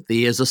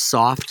empathy as a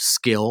soft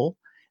skill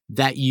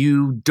that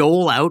you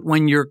dole out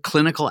when your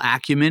clinical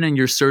acumen and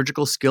your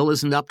surgical skill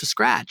isn't up to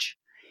scratch.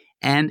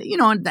 And,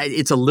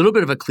 it's a little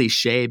bit of a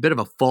cliche, a bit of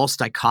a false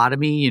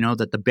dichotomy,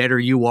 that the better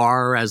you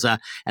are as a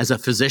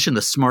physician,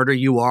 the smarter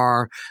you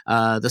are,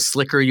 the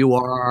slicker you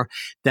are,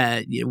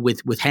 that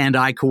with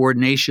hand-eye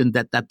coordination,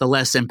 that the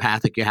less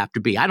empathic you have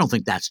to be. I don't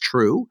think that's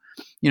true.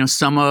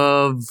 Some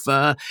of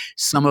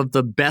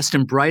the best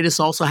and brightest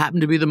also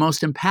happen to be the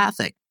most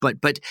empathic.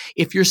 But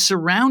if you're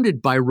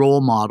surrounded by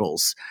role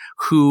models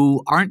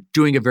who aren't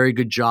doing a very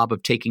good job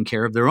of taking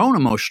care of their own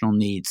emotional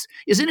needs,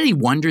 isn't it any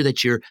wonder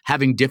that you're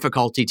having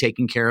difficulty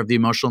taking care of the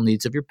emotional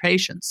needs of your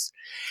patients?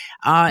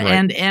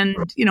 Right. And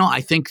I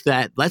think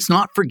that let's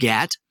not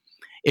forget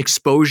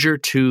exposure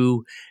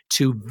to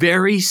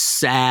very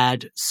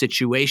sad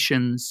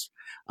situations,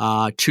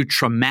 to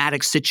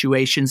traumatic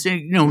situations.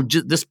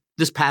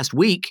 This past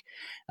week,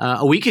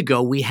 a week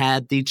ago, we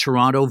had the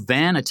Toronto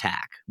van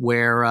attack,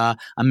 where a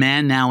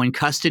man now in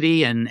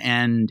custody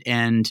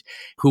and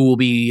who will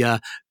be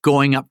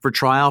going up for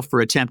trial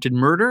for attempted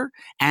murder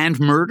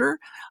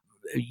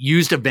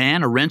used a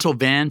rental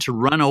van to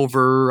run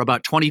over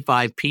about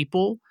 25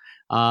 people.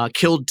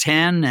 Killed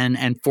 10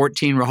 and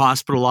 14 were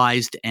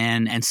hospitalized,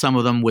 and some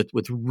of them with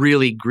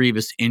really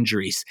grievous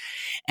injuries.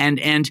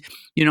 And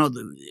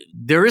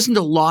there isn't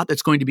a lot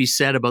that's going to be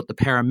said about the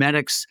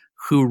paramedics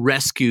who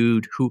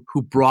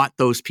who brought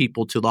those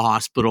people to the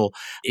hospital,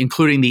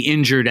 including the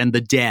injured and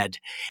the dead,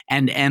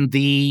 and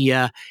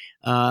the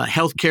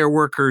healthcare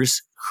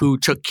workers who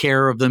took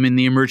care of them in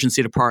the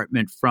emergency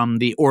department, from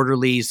the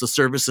orderlies, the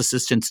service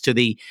assistants, to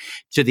the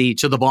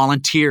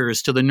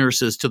volunteers, to the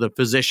nurses, to the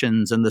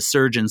physicians and the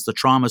surgeons, the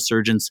trauma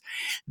surgeons,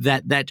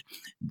 that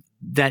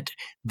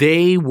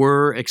they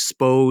were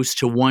exposed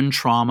to one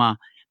trauma,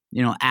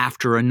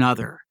 after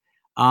another.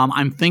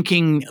 I'm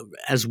thinking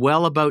as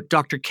well about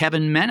Dr.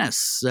 Kevin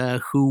Menace,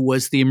 who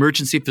was the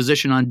emergency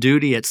physician on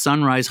duty at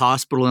Sunrise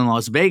Hospital in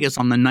Las Vegas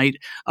on the night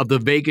of the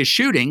Vegas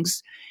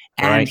shootings.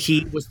 And right.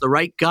 He was the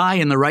right guy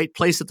in the right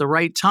place at the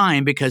right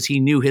time, because he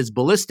knew his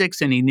ballistics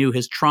and he knew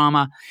his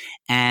trauma,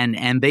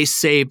 and they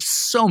saved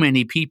so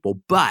many people.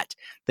 But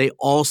they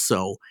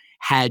also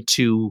had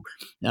to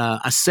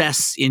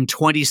assess in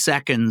 20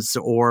 seconds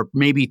or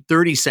maybe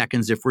 30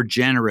 seconds, if we're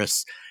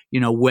generous,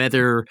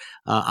 whether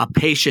a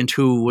patient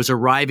who was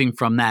arriving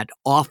from that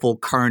awful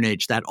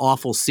carnage, that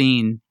awful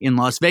scene in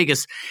Las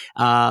Vegas,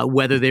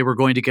 whether they were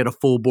going to get a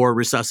full bore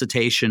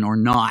resuscitation or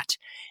not.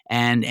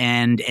 And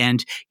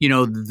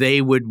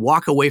they would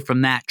walk away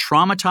from that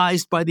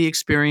traumatized by the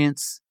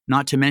experience,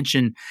 not to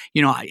mention,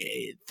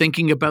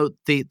 thinking about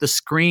the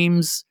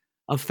screams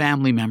of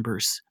family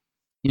members,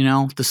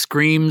 the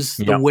screams,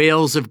 the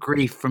wails of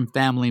grief from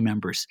family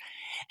members.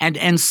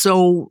 And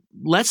so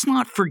let's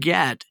not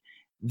forget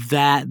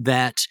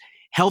that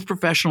health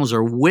professionals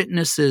are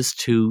witnesses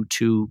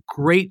to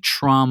great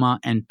trauma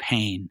and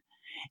pain.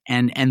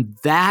 And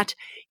that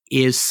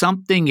is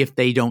something, if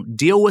they don't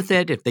deal with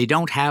it, if they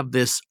don't have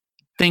this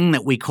thing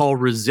that we call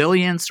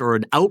resilience or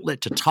an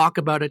outlet to talk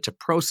about it, to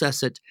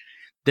process it,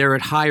 they're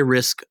at high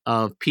risk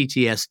of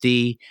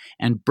PTSD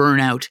and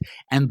burnout.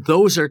 And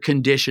those are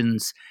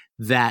conditions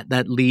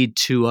that lead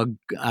to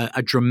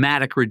a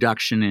dramatic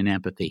reduction in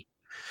empathy.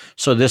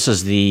 So this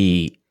is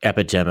the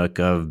epidemic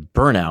of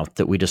burnout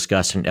that we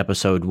discussed in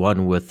episode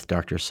 1 with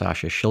Dr.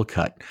 Sasha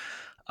Shilcutt.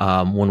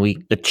 When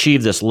we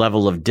achieve this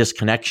level of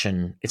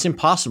disconnection, it's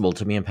impossible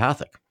to be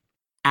empathic.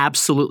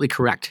 Absolutely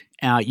correct.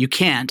 You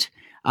can't.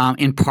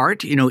 In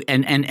part, and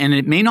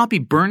it may not be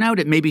burnout,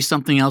 it may be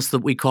something else that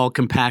we call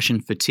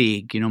compassion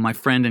fatigue. My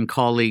friend and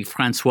colleague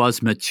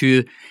Françoise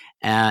Mathieu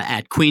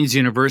at Queen's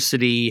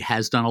University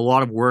has done a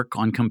lot of work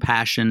on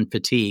compassion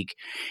fatigue.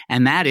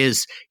 And that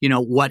is,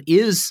 what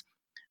is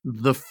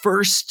the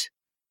first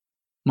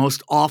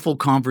most awful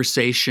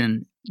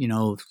conversation,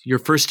 your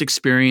first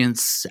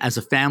experience as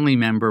a family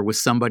member with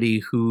somebody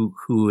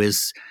who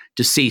is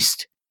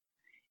deceased.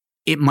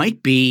 It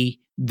might be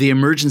the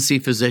emergency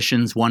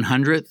physician's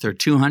 100th or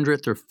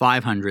 200th or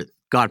 500th,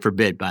 God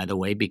forbid, by the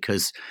way,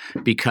 because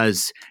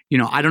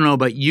I don't know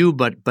about you,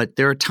 but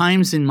there are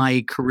times in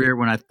my career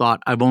when I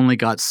thought I've only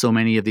got so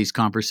many of these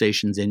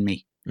conversations in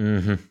me.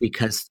 Mm-hmm.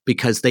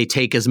 Because they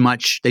take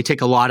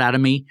a lot out of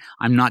me.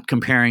 I'm not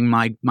comparing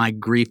my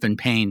grief and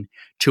pain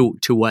to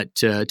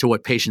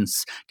what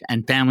patients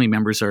and family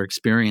members are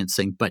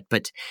experiencing.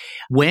 But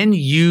when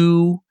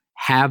you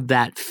have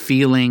that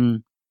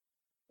feeling,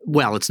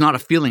 well, it's not a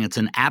feeling, it's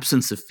an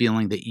absence of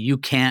feeling, that you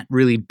can't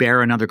really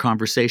bear another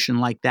conversation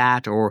like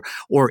that, or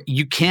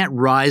you can't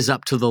rise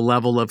up to the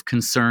level of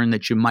concern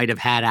that you might have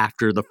had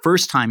after the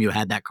first time you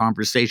had that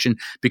conversation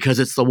because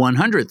it's the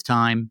 100th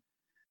time,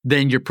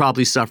 then you're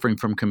probably suffering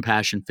from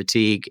compassion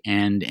fatigue,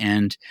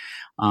 and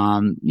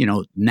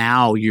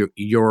now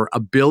your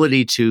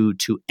ability to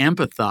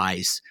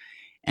empathize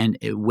and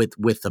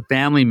with a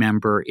family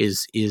member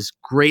is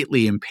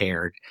greatly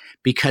impaired,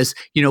 because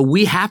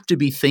we have to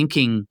be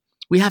thinking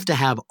we have to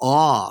have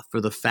awe for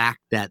the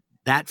fact that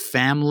that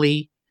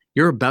family,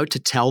 you're about to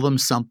tell them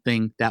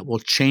something that will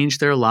change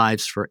their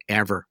lives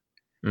forever.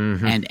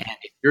 Mm-hmm. And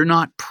if you're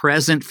not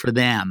present for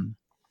them,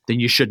 then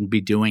you shouldn't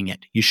be doing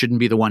it. You shouldn't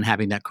be the one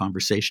having that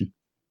conversation.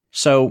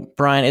 So,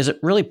 Brian, is it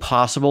really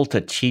possible to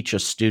teach a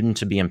student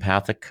to be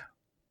empathic?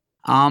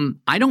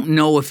 I don't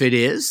know if it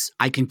is.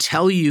 I can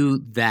tell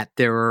you that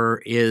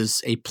there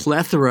is a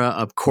plethora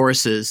of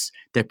courses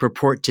that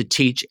purport to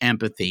teach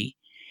empathy.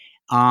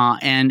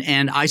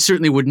 And I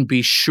certainly wouldn't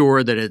be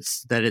sure that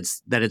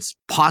it's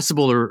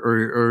possible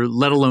or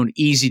let alone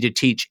easy to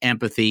teach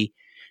empathy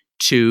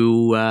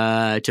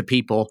to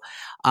people.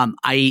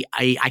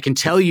 I can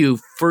tell you,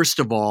 first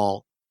of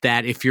all,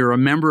 that if you're a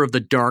member of the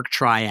dark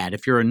triad,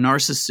 if you have a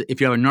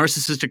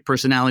narcissistic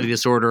personality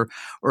disorder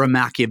or a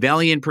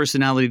Machiavellian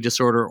personality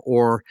disorder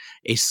or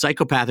a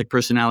psychopathic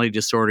personality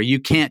disorder, you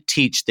can't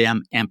teach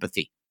them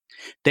empathy.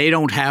 They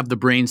don't have the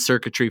brain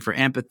circuitry for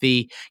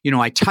empathy.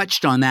 I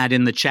touched on that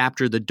in the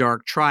chapter, The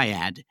Dark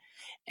Triad.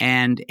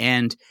 And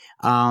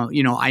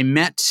I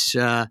met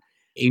a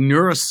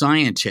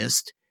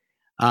neuroscientist,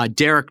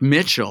 Derek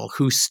Mitchell,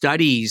 who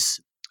studies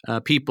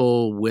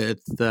people with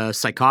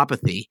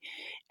psychopathy.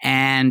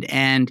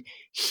 And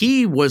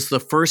he was the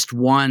first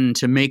one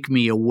to make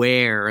me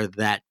aware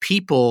that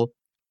people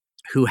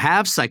who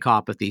have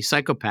psychopathy,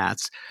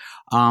 psychopaths,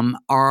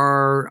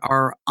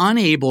 are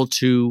unable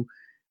to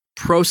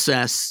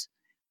process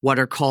what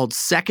are called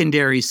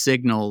secondary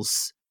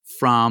signals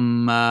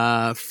from,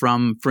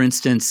 for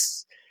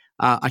instance,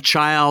 a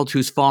child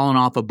who's fallen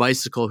off a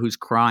bicycle who's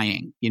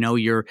crying.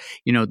 You're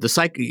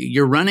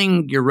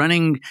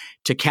running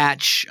to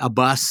catch a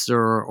bus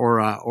or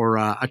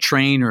a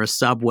train or a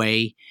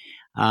subway,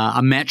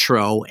 a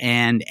metro,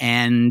 and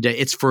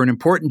it's for an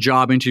important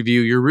job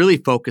interview. You're really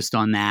focused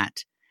on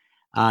that.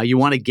 You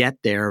want to get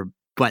there,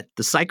 but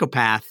the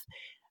psychopath.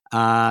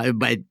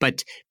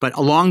 But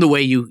along the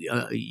way,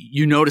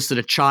 you notice that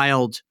a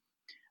child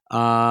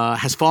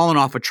has fallen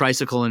off a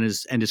tricycle and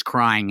is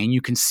crying, and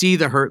you can see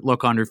the hurt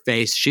look on her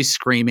face. She's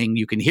screaming.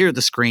 You can hear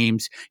the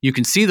screams. You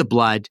can see the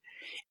blood,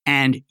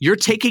 and you're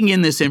taking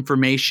in this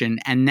information.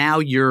 And now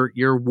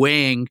you're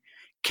weighing: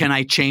 can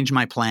I change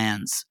my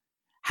plans?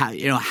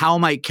 How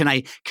am I? Can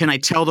I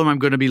tell them I'm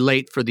going to be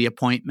late for the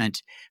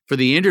appointment for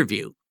the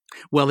interview?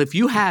 Well, if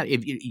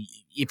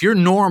you're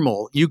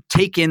normal, you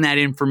take in that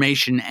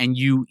information and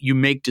you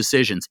make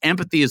decisions.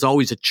 Empathy is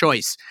always a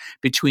choice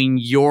between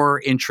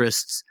your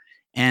interests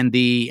and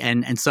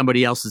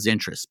somebody else's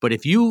interests. But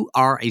if you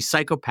are a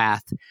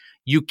psychopath,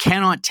 you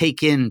cannot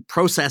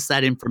process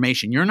that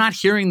information. You're not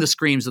hearing the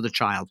screams of the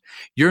child.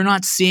 You're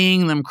not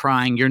seeing them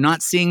crying. You're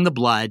not seeing the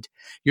blood.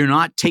 You're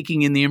not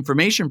taking in the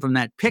information from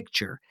that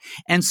picture.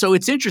 And so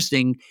it's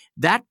interesting,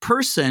 that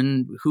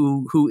person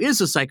who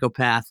is a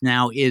psychopath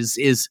now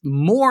is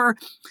more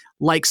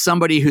like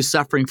somebody who's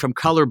suffering from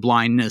color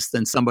blindness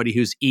than somebody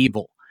who's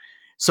evil.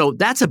 So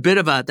that's a bit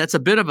of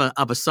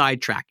a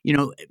sidetrack.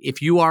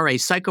 If you are a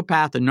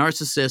psychopath, a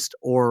narcissist,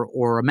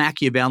 or a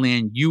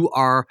Machiavellian, you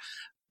are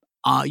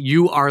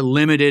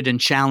limited and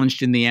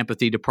challenged in the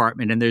empathy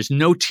department, and there's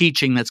no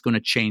teaching that's going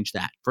to change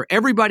that. For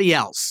everybody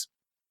else,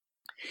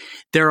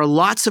 there are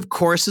lots of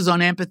courses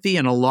on empathy,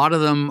 and a lot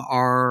of them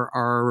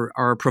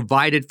are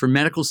provided for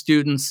medical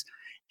students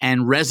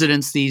and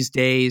residents these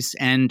days,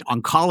 and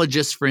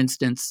oncologists, for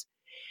instance.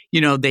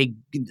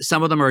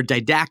 Some of them are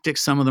didactic,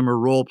 some of them are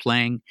role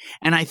playing,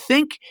 and I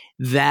think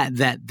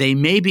that they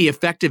may be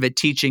effective at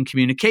teaching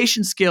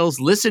communication skills,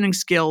 listening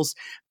skills,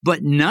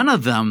 but none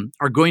of them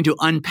are going to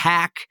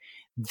unpack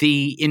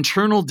the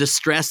internal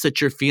distress that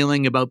you're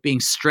feeling about being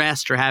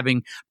stressed or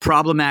having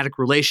problematic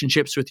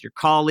relationships with your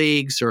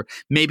colleagues, or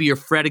maybe you're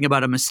fretting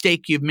about a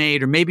mistake you've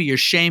made, or maybe you're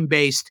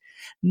shame-based.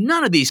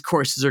 None of these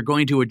courses are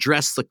going to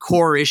address the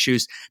core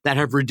issues that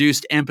have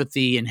reduced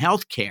empathy in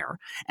healthcare,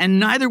 and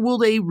neither will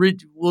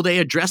they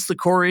address the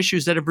core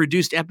issues that have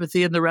reduced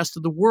empathy in the rest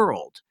of the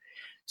world.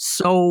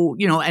 So,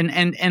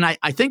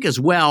 I think as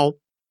well,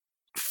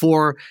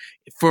 for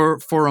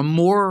a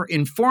more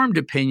informed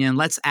opinion,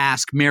 let's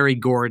ask Mary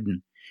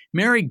Gordon.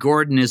 Mary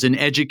Gordon is an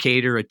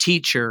educator, a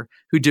teacher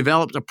who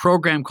developed a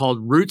program called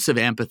Roots of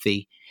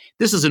Empathy.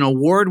 This is an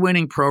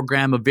award-winning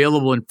program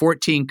available in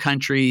 14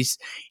 countries.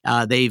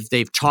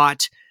 They've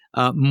taught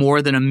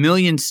more than 1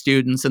 million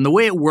students, and the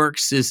way it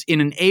works is in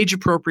an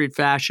age-appropriate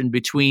fashion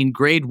between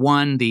grade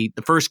 1, the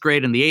first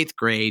grade, and the 8th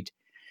grade.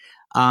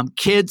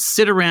 Kids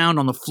sit around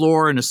on the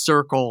floor in a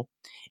circle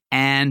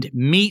and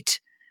meet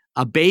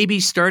a baby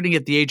starting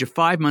at the age of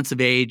 5 months of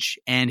age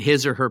and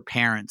his or her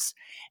parents.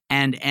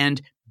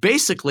 And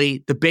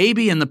basically, the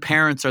baby and the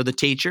parents are the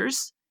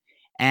teachers,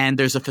 and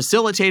there's a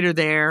facilitator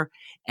there,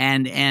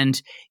 and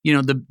the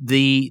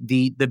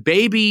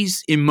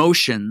baby's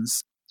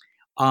emotions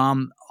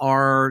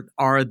are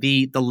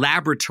the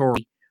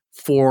laboratory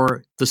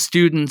for the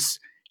students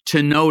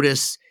to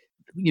notice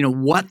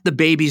what the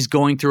baby's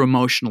going through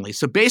emotionally.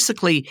 So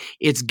basically,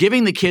 it's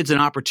giving the kids an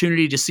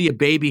opportunity to see a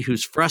baby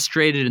who's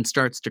frustrated and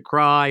starts to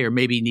cry, or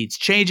maybe needs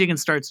changing and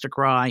starts to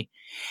cry.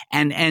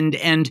 And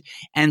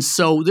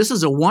so this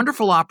is a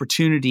wonderful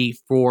opportunity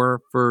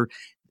for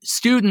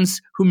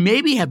students who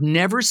maybe have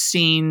never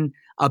seen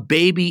a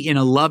baby in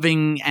a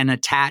loving and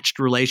attached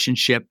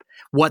relationship,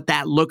 what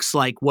that looks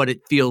like, what it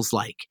feels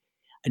like.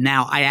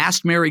 Now, I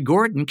asked Mary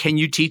Gordon, can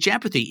you teach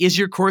empathy? Is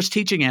your course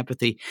teaching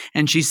empathy?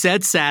 And she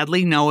said,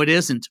 sadly, no, it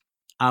isn't.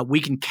 We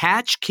can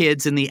catch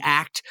kids in the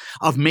act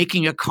of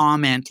making a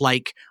comment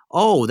like,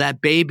 oh, that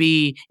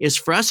baby is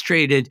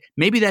frustrated.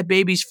 Maybe that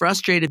baby's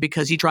frustrated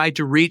because he tried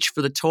to reach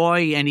for the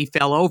toy and he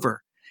fell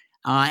over.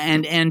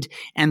 And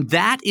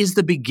that is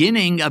the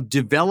beginning of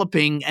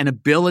developing an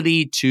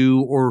ability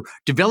to, or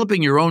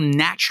developing your own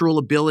natural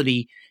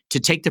ability to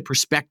take the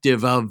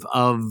perspective of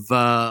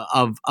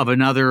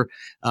another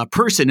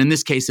person, in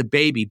this case, a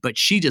baby. But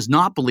she does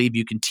not believe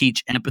you can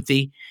teach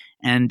empathy,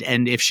 and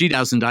if she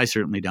doesn't, I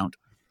certainly don't.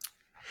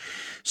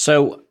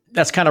 So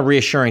that's kind of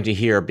reassuring to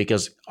hear,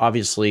 because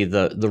obviously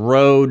the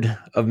road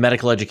of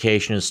medical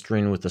education is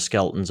strewn with the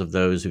skeletons of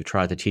those who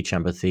try to teach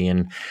empathy,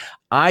 and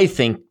I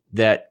think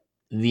that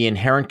the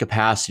inherent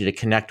capacity to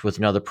connect with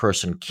another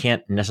person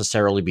can't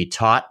necessarily be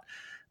taught.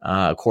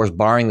 Of course,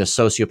 barring the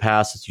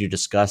sociopaths that you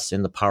discuss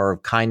in The Power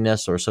of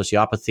Kindness or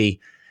sociopathy,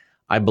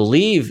 I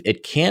believe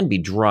it can be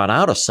drawn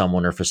out of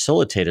someone or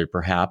facilitated,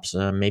 perhaps.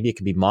 Maybe it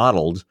can be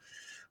modeled.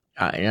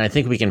 And I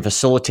think we can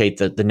facilitate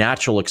the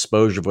natural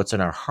exposure of what's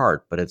in our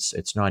heart, but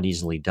it's not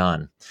easily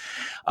done.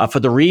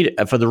 For the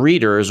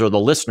readers, or the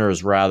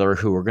listeners rather,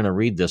 who are going to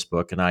read this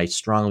book, and I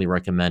strongly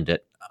recommend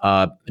it,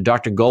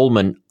 Dr.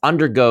 Goldman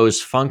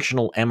undergoes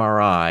functional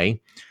MRI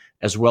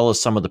as well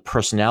as some of the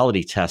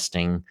personality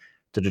testing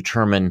to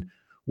determine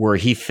where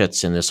he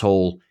fits in this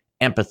whole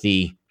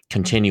empathy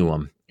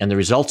continuum. And the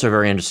results are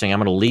very interesting. I'm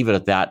going to leave it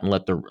at that and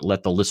let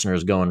the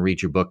listeners go and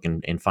read your book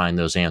and find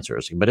those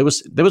answers. But it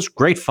was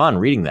great fun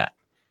reading that.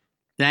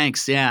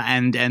 Thanks. Yeah,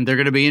 and they're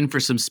going to be in for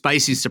some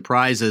spicy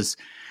surprises,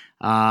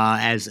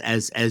 as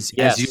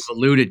you've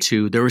alluded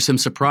to. There were some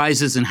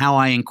surprises in how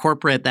I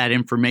incorporate that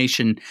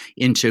information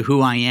into who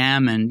I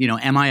am, and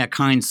am I a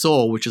kind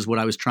soul, which is what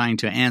I was trying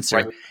to answer.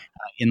 Right.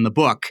 In the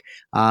book,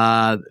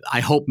 I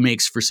hope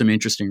makes for some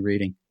interesting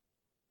reading.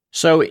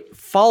 So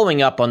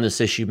following up on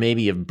this issue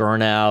maybe of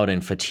burnout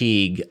and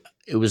fatigue,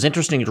 it was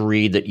interesting to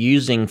read that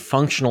using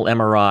functional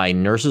MRI,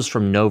 nurses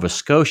from Nova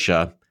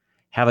Scotia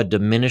have a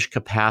diminished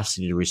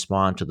capacity to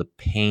respond to the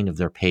pain of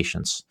their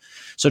patients.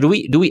 So do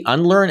we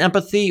unlearn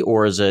empathy,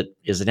 or is it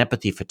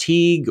empathy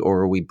fatigue,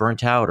 or are we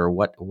burnt out, or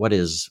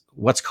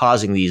what's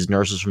causing these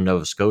nurses from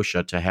Nova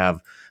Scotia to have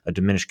a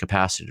diminished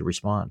capacity to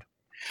respond?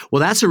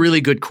 Well, that's a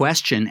really good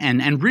question,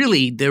 and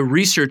really the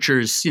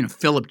researchers,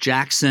 Philip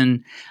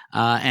Jackson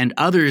and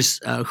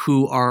others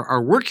who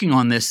are working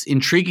on this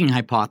intriguing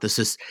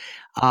hypothesis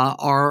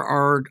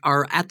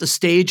are at the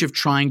stage of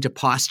trying to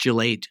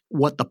postulate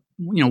what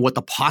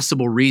the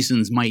possible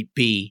reasons might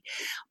be.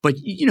 But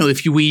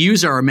if we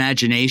use our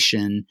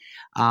imagination,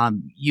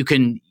 you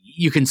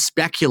can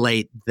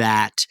speculate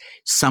that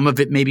some of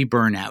it may be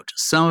burnout,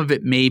 some of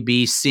it may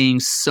be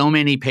seeing so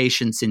many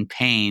patients in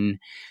pain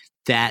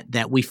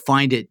that we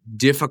find it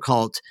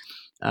difficult.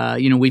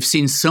 We've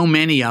seen so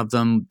many of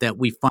them that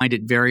we find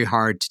it very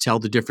hard to tell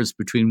the difference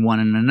between one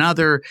and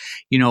another.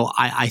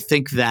 I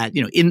think that,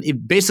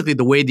 in basically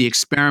the way the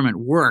experiment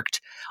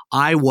worked,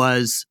 I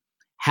was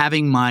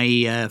having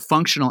my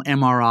functional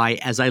MRI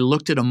as I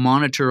looked at a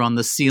monitor on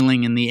the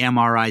ceiling in the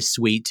MRI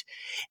suite.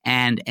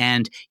 And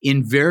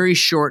in very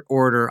short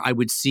order, I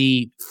would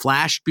see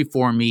flashed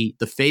before me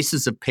the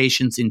faces of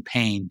patients in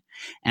pain.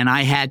 And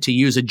I had to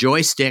use a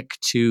joystick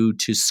to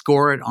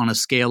score it on a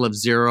scale of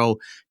 0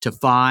 to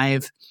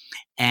 5.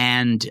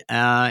 And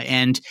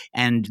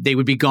they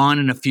would be gone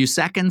in a few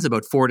seconds,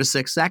 about 4 to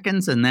 6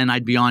 seconds, and then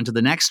I'd be on to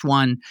the next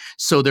one.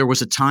 So there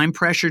was a time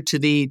pressure to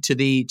the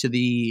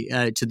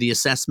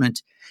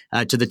assessment,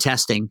 to the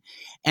testing,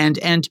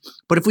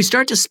 but if we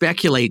start to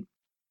speculate,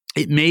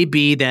 it may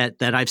be that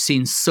I've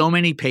seen so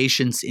many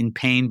patients in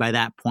pain by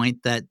that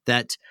point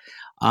that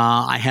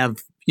I have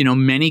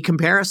many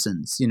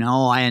comparisons, and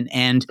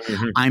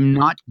mm-hmm. I'm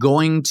not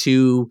going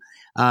to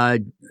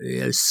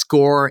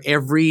score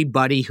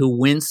everybody who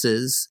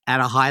winces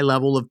at a high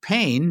level of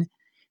pain,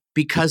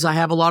 because I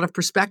have a lot of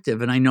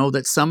perspective. And I know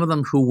that some of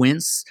them who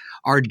wince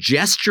are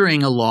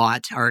gesturing a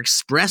lot, are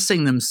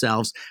expressing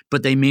themselves,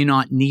 but they may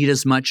not need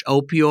as much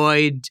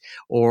opioid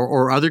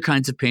or other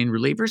kinds of pain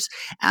relievers.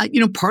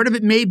 Part of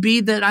it may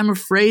be that I'm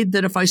afraid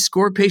that if I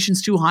score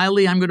patients too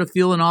highly, I'm going to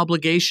feel an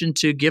obligation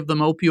to give them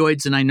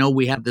opioids. And I know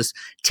we have this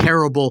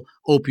terrible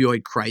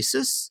opioid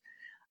crisis.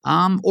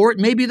 Or it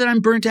may be that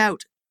I'm burnt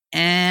out.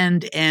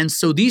 And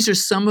so these are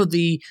some of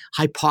the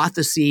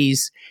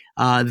hypotheses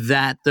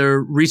that the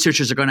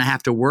researchers are going to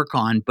have to work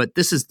on. But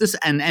this,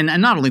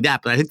 and not only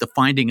that, but I think the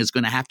finding is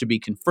going to have to be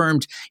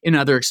confirmed in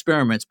other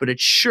experiments. But it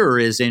sure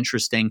is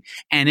interesting,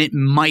 and it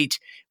might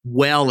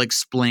well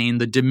explain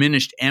the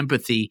diminished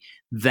empathy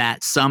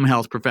that some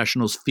health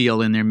professionals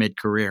feel in their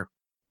mid-career.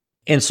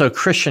 And so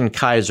Christian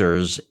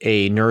Keizers,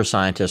 a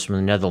neuroscientist from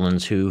the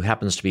Netherlands who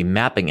happens to be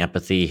mapping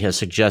empathy, has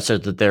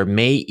suggested that there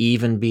may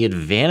even be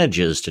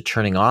advantages to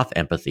turning off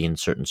empathy in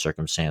certain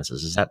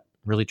circumstances. Is that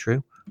really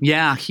true?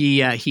 Yeah, he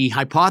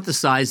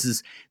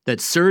hypothesizes that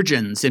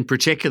surgeons in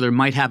particular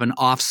might have an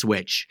off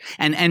switch.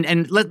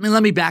 And let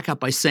me back up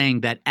by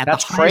saying that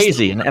that's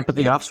crazy, an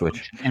empathy off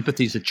switch.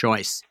 Empathy is a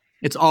choice.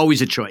 It's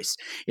always a choice.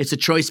 It's a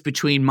choice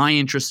between my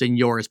interest and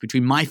yours,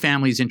 between my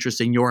family's interest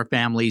and your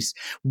family's,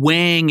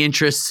 weighing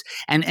interests.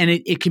 And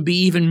it can be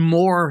even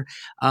more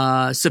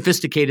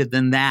sophisticated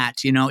than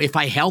that. You know, if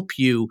I help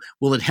you,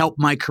 will it help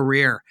my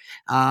career?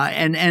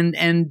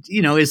 And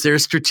you know, is there a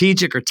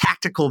strategic or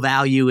tactical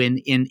value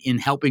in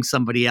helping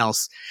somebody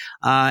else?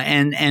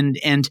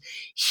 And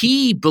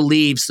he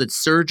believes that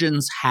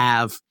surgeons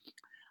have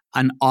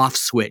an off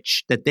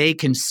switch, that they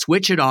can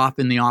switch it off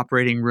in the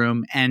operating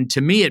room. And to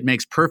me, it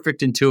makes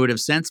perfect intuitive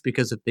sense,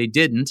 because if they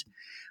didn't,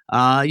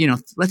 you know,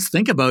 let's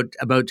think about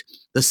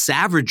the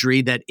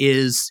savagery that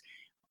is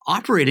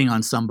operating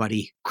on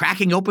somebody,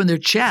 cracking open their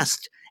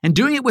chest and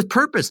doing it with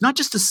purpose, not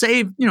just to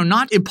save, you know,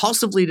 not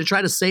impulsively to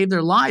try to save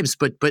their lives,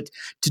 but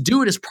to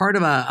do it as part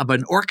of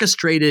an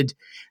orchestrated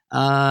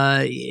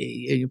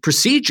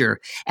procedure.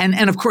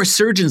 And of course,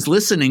 surgeons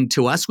listening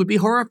to us would be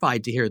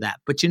horrified to hear that.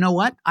 But you know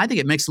what? I think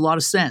it makes a lot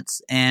of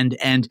sense. And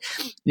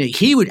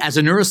he would, as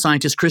a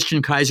neuroscientist,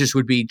 Christian Keizers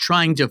would be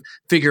trying to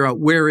figure out,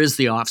 where is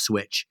the off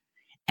switch?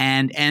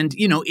 And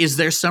you know, is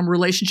there some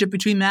relationship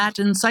between that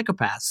and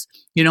psychopaths?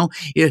 You know,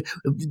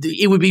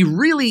 it would be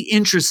really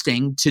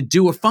interesting to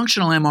do a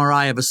functional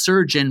MRI of a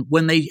surgeon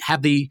when they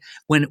have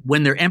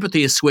when their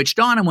empathy is switched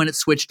on and when it's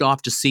switched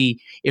off, to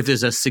see if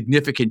there's a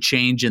significant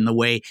change in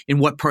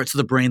what parts of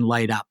the brain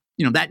light up.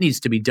 You know, that needs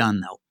to be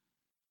done, though.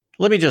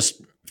 Let me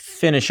just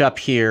finish up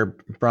here,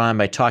 Brian,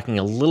 by talking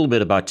a little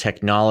bit about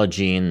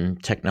technology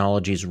and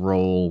technology's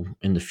role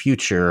in the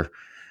future.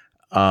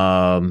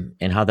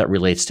 And how that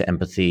relates to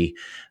empathy.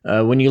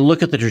 When you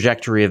look at the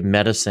trajectory of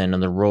medicine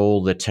and the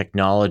role that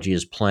technology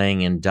is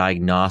playing in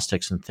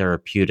diagnostics and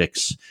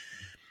therapeutics,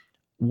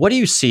 what do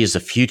you see as the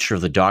future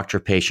of the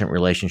doctor-patient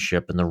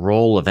relationship and the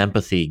role of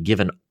empathy,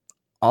 given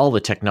all the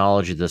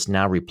technology that's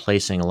now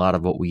replacing a lot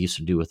of what we used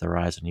to do with our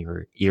eyes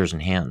and ears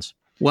and hands?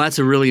 Well, that's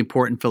a really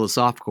important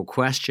philosophical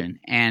question.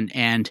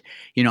 And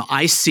you know,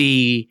 I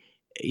see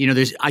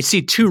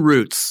two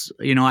routes.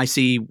 You know, I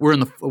see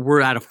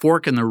we're at a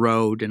fork in the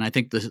road, and I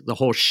think the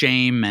whole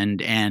shame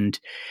and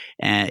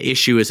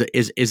issue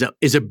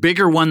is a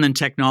bigger one than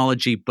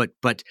technology. But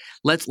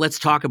let's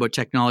talk about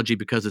technology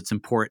because it's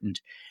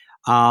important.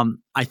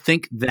 I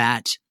think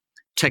that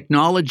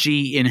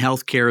technology in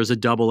healthcare is a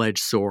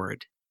double-edged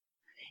sword.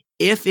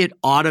 If it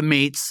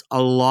automates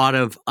a lot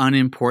of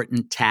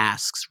unimportant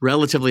tasks,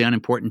 relatively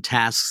unimportant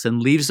tasks,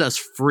 and leaves us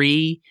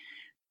free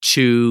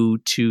to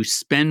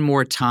spend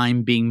more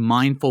time being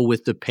mindful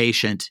with the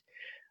patient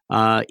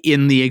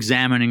in the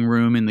examining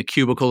room, in the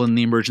cubicle, in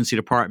the emergency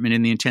department,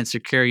 in the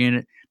intensive care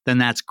unit, then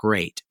that's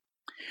great.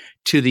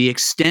 To the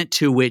extent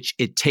to which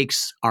it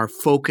takes our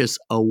focus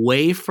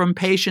away from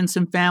patients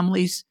and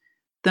families,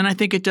 then I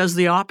think it does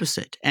the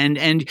opposite.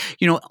 And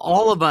you know,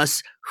 all of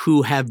us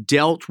who have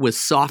dealt with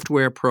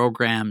software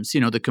programs,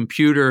 you know, the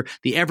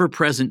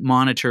ever-present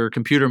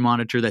computer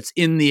monitor that's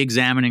in the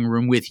examining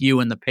room with you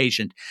and the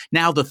patient,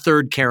 now the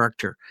third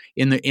character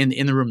in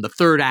the room, the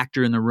third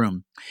actor in the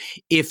room.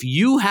 If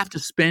you have to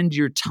spend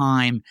your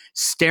time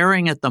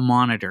staring at the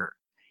monitor,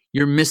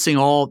 you're missing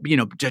all, you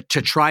know,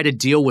 to try to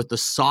deal with the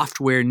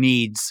software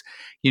needs,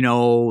 you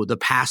know, the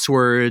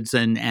passwords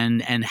and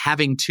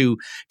having to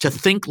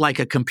think like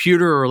a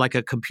computer or like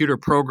a computer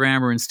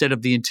programmer instead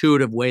of the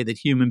intuitive way that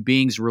human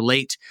beings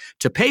relate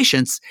to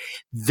patients,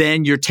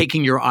 then you're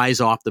taking your eyes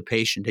off the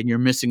patient and you're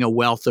missing a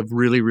wealth of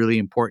really, really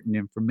important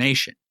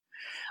information.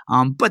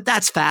 But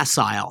that's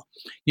facile.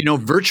 You know,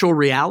 virtual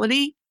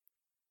reality,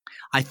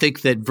 I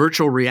think that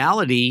virtual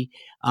reality,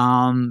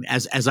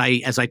 as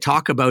I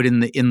talk about in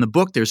the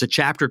book, there's a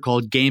chapter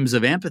called Games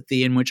of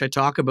Empathy in which I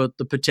talk about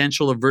the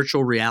potential of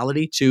virtual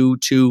reality to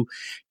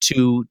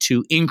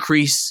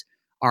increase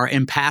our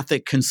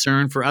empathic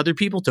concern for other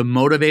people, to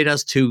motivate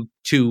us to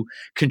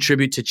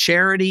contribute to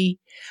charity,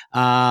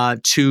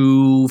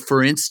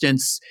 for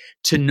instance,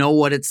 to know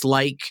what it's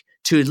like,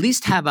 to at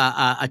least have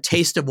a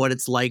taste of what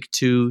it's like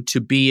to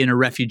be in a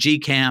refugee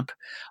camp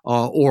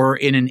or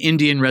in an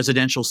Indian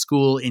residential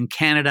school in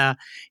Canada,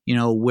 you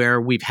know, where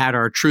we've had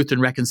our Truth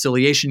and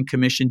Reconciliation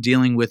Commission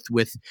dealing with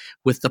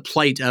the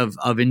plight of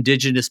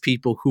Indigenous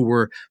people who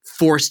were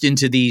forced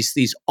into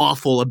these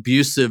awful,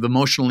 abusive,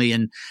 emotionally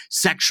and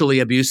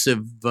sexually abusive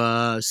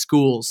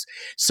schools.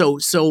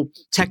 So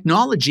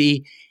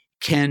technology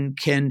can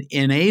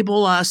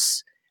enable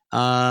us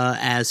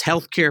as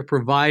healthcare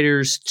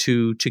providers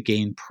to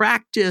gain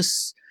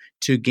practice,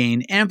 to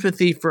gain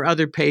empathy for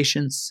other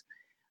patients.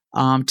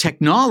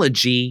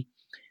 Technology,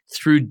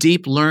 through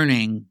deep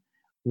learning,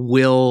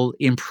 will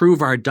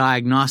improve our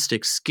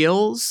diagnostic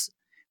skills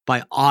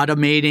by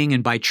automating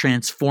and by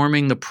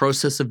transforming the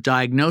process of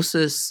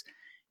diagnosis.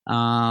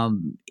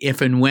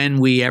 if and when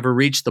we ever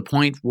reach the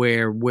point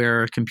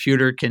where a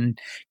computer can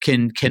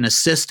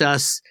assist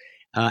us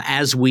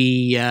as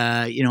we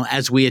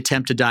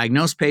attempt to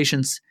diagnose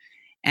patients.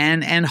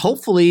 And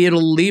hopefully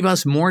it'll leave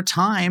us more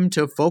time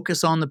to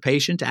focus on the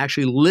patient, to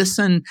actually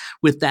listen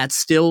with that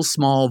still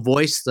small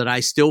voice that I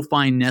still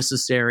find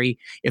necessary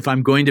if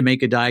I'm going to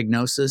make a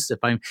diagnosis.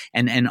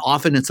 And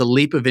often it's a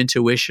leap of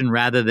intuition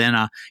rather than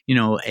an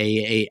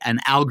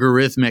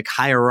algorithmic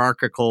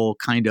hierarchical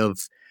kind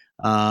of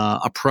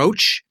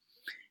approach.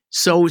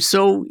 So what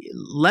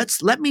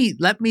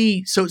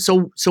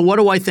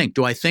do I think?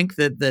 Do I think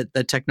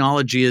that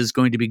technology is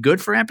going to be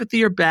good for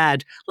empathy or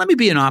bad? Let me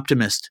be an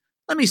optimist.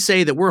 Let me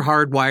say that we're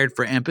hardwired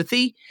for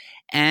empathy.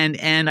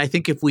 And I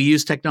think if we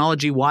use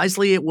technology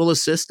wisely, it will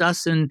assist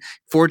us in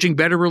forging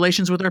better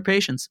relations with our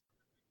patients.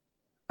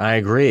 I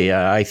agree.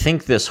 I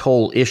think this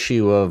whole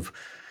issue of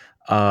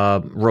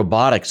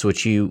robotics,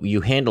 which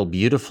you handle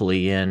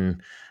beautifully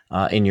in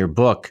your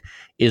book,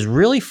 is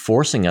really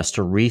forcing us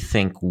to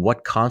rethink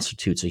what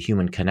constitutes a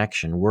human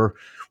connection. We're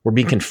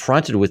being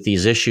confronted with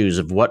these issues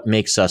of what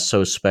makes us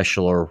so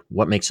special or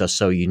what makes us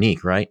so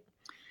unique, right?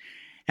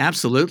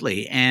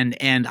 Absolutely. And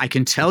I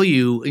can tell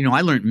you,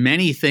 I learned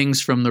many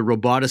things from the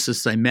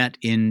roboticists I met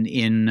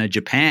in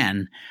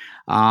Japan.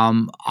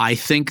 I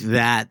think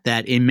that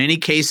in many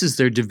cases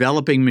they're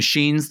developing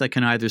machines that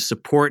can either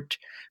support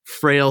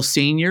frail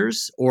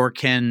seniors or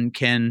can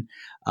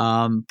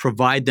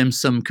provide them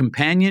some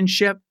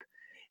companionship.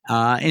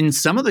 And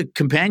some of the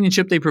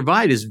companionship they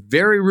provide is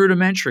very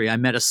rudimentary. I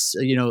met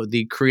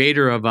the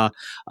creator of a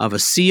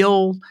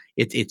seal.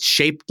 It's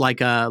shaped like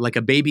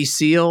a baby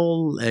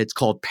seal. It's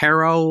called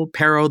Pero,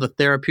 the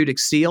therapeutic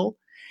seal.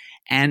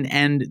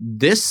 And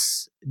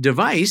this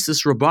device,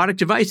 this robotic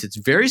device, it's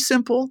very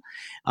simple.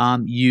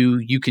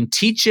 You can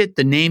teach it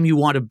the name you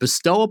want to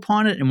bestow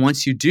upon it, and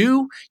once you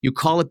do, you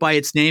call it by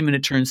its name, and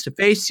it turns to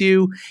face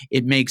you.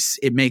 It makes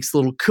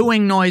little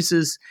cooing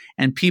noises,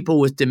 and people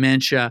with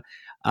dementia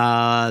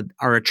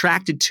are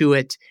attracted to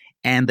it,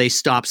 and they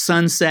stop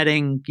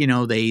sunsetting.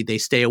 They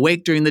stay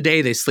awake during the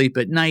day, they sleep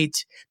at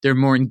night, they're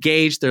more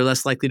engaged, they're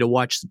less likely to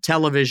watch the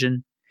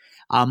television.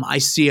 I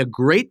see a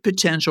great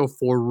potential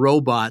for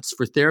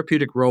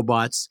therapeutic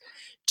robots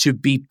to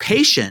be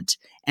patient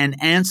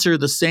and answer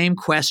the same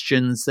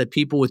questions that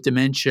people with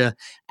dementia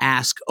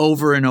ask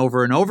over and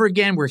over and over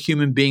again, where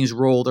human beings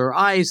roll their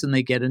eyes and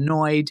they get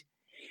annoyed.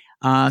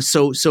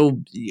 So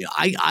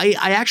I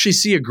actually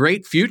see a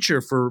great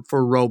future for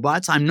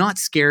robots. I'm not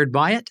scared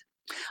by it.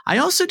 I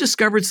also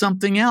discovered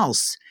something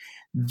else,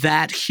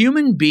 that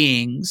human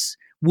beings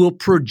will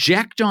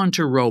project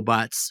onto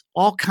robots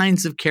all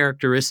kinds of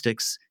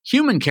characteristics,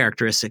 human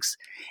characteristics.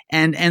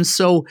 And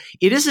so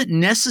it isn't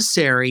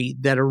necessary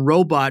that a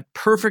robot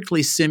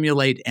perfectly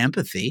simulate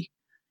empathy.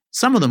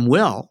 Some of them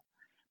will,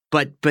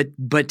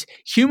 but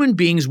human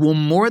beings will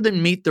more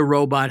than meet the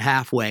robot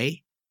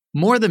halfway,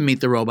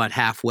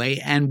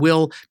 and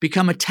will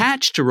become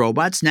attached to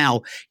robots.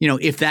 Now,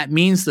 if that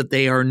means that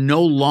they are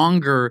no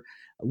longer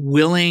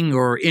willing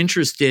or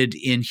interested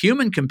in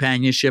human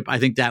companionship, I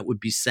think that would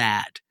be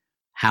sad.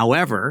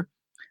 However,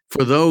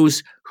 for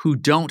those who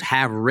don't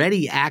have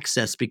ready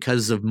access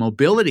because of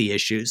mobility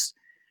issues,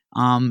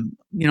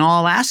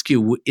 I'll ask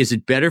you, is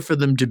it better for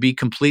them to be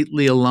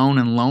completely alone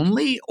and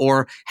lonely,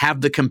 or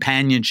have the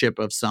companionship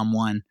of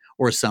someone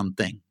or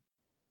something?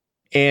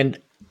 And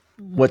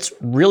what's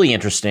really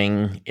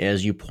interesting,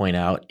 as you point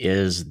out,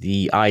 is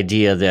the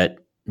idea that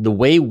the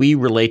way we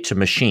relate to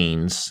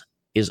machines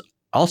is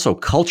also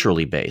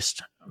culturally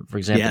based. For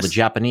example, Yes. The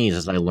Japanese,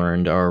 as I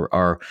learned,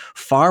 are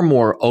far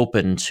more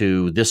open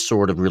to this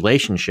sort of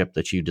relationship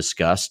that you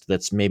discussed.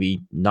 That's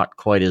maybe not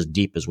quite as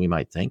deep as we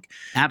might think.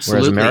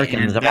 Absolutely. Whereas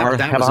Americans have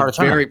a hard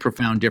time. Very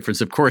profound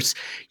difference. Of course,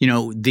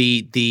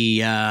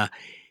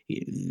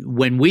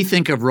 when we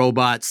think of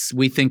robots,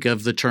 we think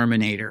of the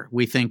Terminator.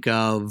 We think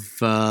of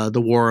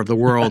the War of the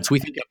Worlds. We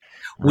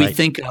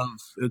think of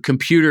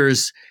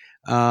computers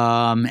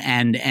and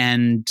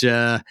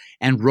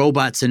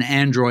robots and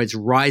androids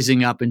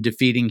rising up and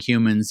defeating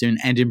humans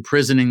and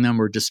imprisoning them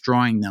or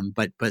destroying them.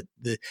 But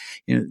the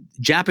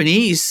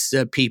Japanese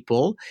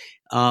people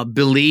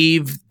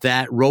believe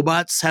that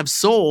robots have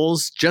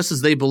souls, just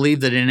as they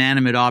believe that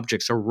inanimate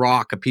objects, a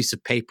rock, a piece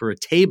of paper, a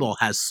table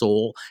has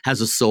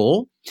a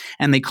soul,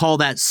 and they call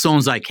that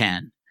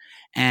sonzaikan.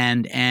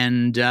 And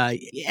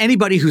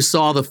anybody who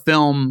saw the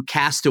film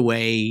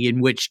Castaway,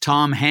 in which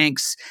Tom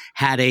Hanks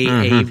had a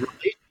relationship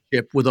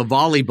with a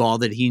volleyball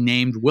that he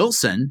named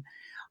Wilson,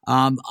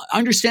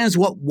 understands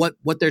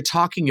what they're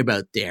talking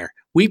about there.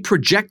 We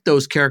project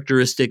those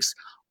characteristics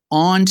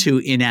onto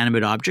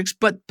inanimate objects,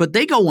 but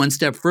they go one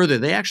step further.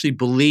 They actually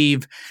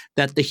believe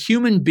that the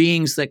human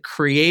beings that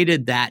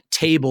created that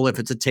table, if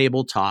it's a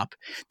tabletop,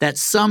 that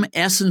some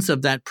essence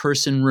of that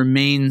person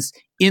remains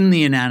in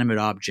the inanimate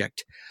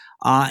object.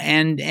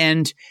 I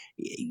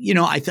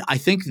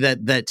think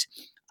that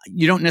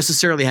You don't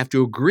necessarily have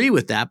to agree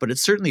with that, but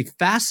it's certainly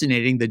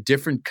fascinating that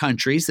different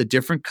countries, that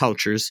different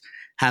cultures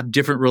have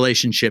different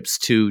relationships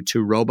to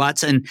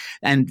robots. And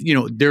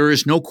there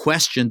is no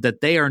question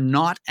that they are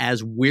not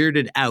as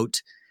weirded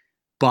out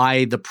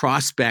by the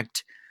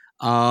prospect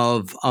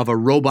of a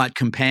robot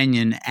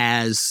companion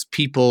as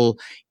people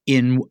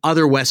in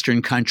other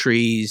Western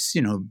countries,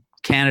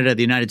 Canada,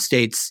 the United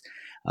States,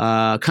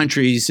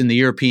 countries in the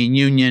European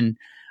Union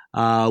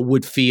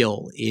would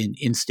feel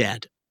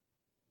instead.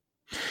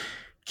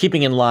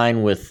 Keeping in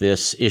line with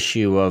this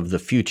issue of the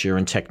future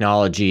and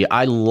technology,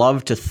 I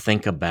love to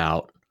think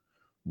about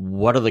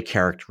what are the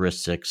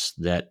characteristics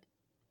that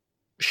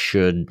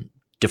should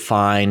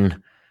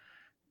define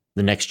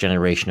the next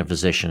generation of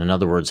physician. In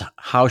other words,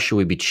 how should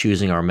we be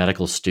choosing our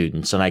medical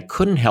students? And I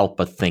couldn't help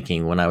but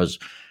thinking when I was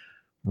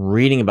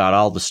reading about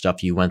all the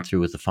stuff you went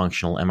through with the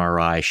functional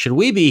MRI, should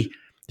we be,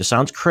 this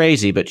sounds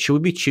crazy, but should we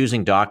be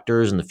choosing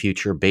doctors in the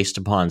future based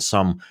upon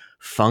some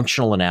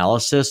functional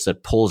analysis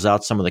that pulls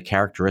out some of the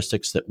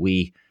characteristics that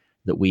we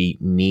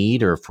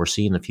need or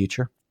foresee in the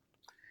future?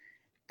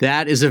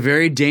 That is a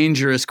very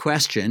dangerous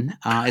question.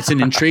 It's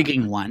an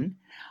intriguing one.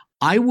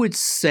 I would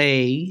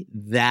say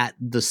that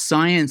the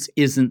science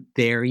isn't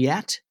there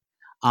yet.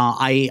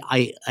 I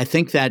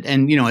think that,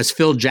 and as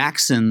Phil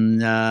Jackson,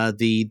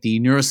 the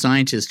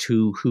neuroscientist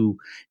who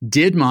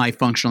did my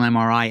functional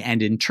MRI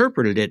and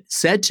interpreted it,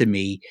 said to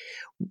me,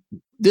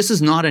 "This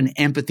is not an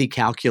empathy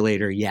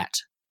calculator yet.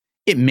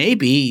 It may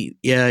be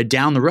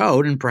down the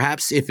road, and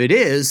perhaps if it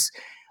is,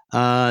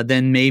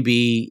 then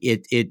maybe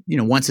it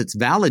once it's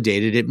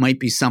validated, it might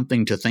be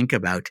something to think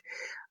about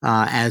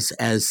as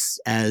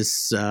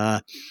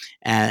a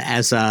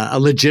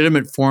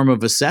legitimate form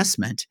of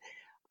assessment."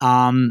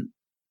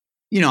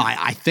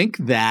 I think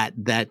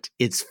that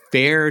it's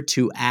fair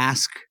to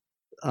ask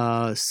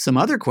some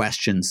other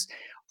questions.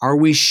 Are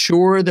we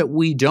sure that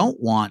we don't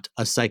want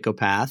a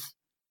psychopath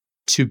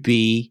to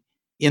be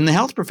in the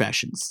health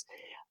professions?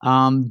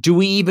 Do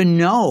we even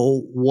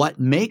know what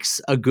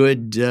makes a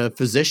good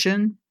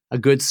physician, a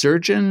good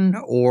surgeon,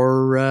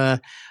 or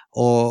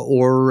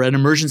an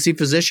emergency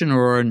physician,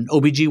 or an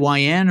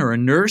OBGYN, or a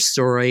nurse,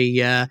 or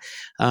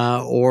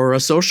a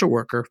social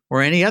worker,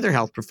 or any other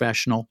health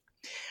professional?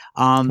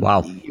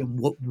 Wow.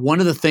 One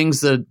of the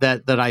things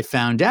that I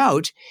found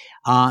out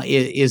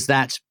is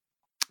that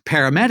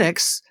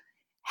paramedics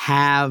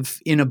have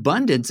in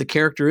abundance a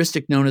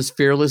characteristic known as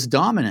fearless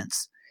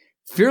dominance.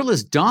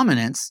 Fearless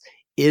dominance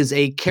is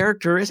a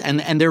characteristic,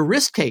 and they're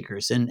risk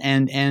takers, and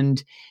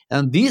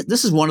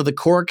this is one of the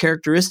core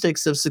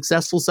characteristics of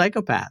successful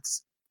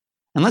psychopaths.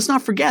 And let's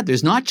not forget,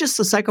 there's not just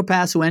the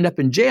psychopaths who end up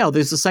in jail.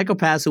 There's the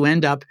psychopaths who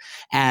end up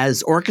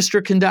as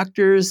orchestra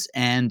conductors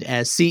and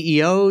as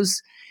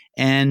CEOs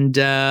and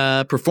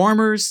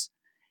performers.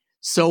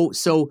 So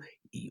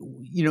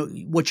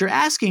what you're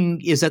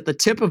asking is at the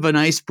tip of an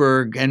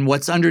iceberg, and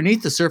what's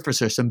underneath the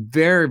surface are some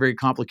very, very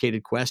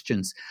complicated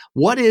questions.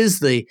 What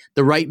is the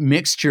right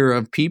mixture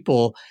of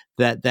people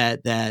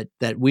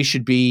that we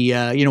should be?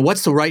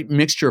 What's the right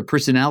mixture of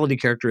personality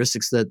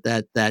characteristics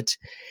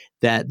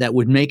that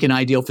would make an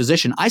ideal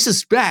physician? I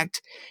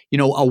suspect,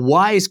 a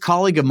wise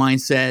colleague of mine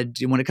said,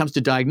 when it comes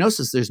to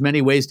diagnosis, there's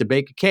many ways to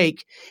bake a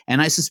cake,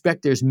 and I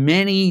suspect there's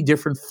many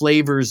different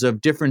flavors of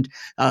different,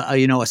 a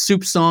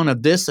soupçon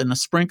of this and a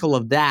sprinkle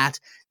of that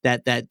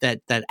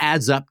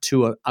adds up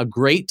to a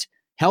great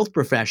health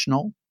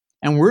professional,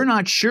 and we're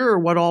not sure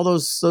what all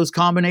those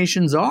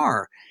combinations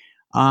are.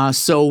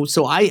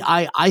 So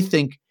I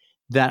think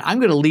that I'm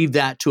going to leave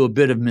that to a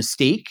bit of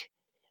mystique.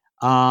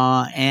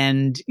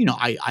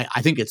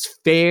 I think it's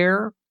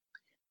fair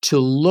to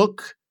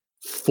look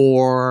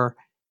for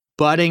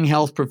budding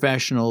health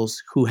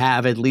professionals who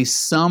have at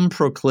least some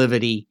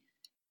proclivity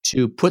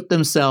to put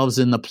themselves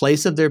in the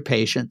place of their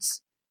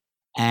patients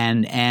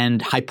and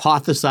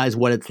hypothesize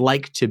what it's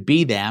like to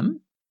be them.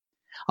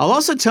 I'll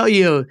also tell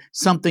you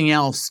something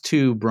else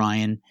too,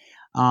 Brian.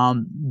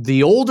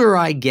 The older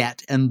I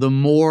get and the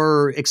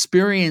more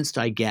experienced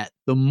I get,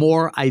 the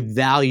more I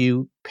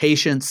value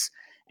patients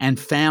and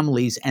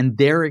families and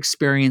their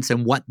experience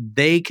and what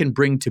they can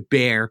bring to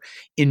bear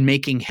in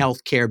making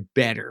healthcare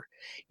better.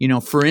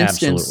 For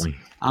instance,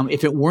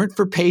 if it weren't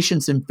for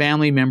patients and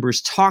family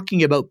members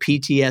talking about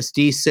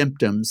PTSD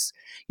symptoms,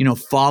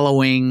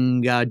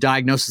 following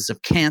diagnosis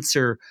of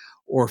cancer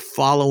or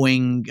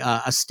following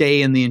a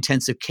stay in the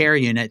intensive care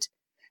unit,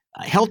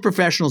 health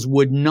professionals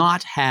would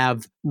not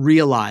have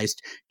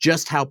realized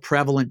just how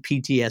prevalent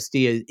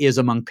PTSD is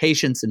among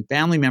patients and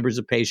family members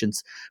of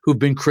patients who've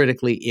been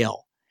critically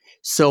ill.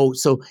 So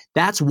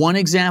that's one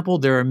example.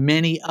 There are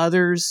many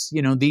others.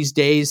 These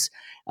days,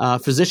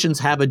 physicians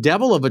have a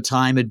devil of a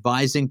time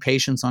advising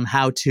patients on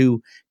how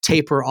to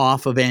taper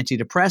off of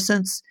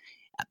antidepressants.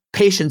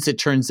 Patients, it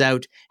turns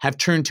out, have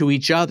turned to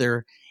each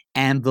other,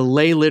 and the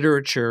lay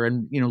literature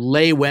and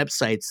lay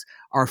websites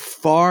are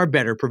far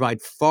better,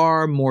 provide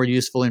far more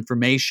useful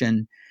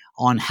information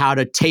on how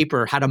to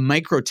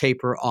micro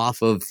taper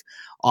off of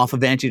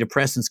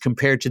antidepressants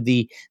compared to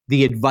the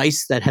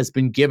advice that has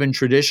been given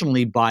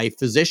traditionally by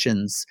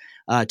physicians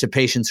to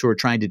patients who are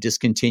trying to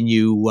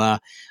discontinue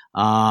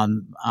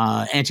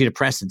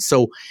antidepressants.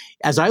 So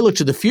as I look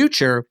to the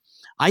future,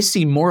 I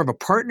see more of a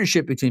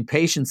partnership between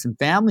patients and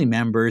family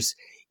members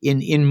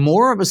in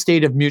more of a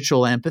state of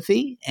mutual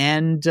empathy,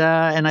 and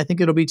I think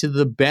it'll be to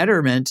the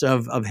betterment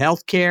of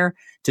healthcare,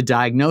 to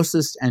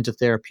diagnosis, and to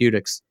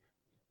therapeutics.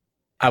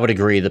 I would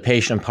agree. The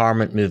patient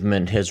empowerment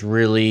movement has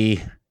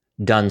really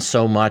done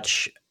so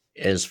much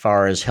as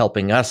far as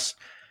helping us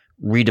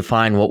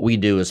redefine what we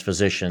do as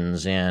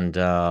physicians, and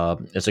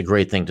it's a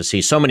great thing to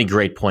see. So many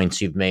great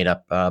points you've made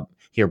up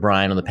here,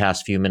 Brian, in the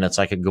past few minutes.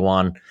 I could go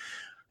on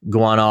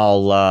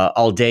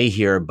all day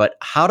here, but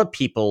how do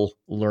people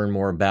learn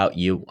more about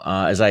you?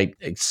 As I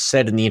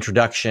said in the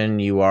introduction,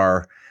 you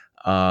are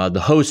the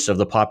host of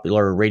the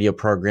popular radio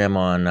program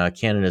on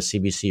Canada's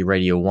CBC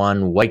Radio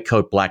 1, White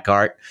Coat, Black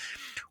Art.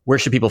 Where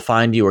should people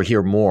find you or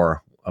hear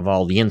more of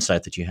all the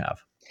insight that you have?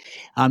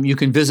 You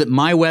can visit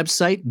my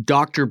website,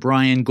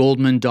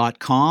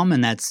 drbriangoldman.com,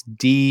 and that's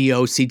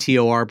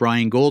DOCTOR,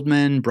 Brian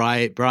Goldman,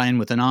 Brian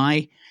with an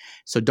I.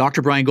 So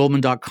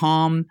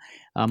drbriangoldman.com.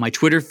 My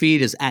Twitter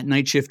feed is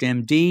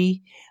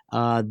 @NightShiftMD.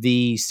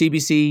 The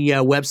CBC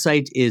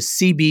website is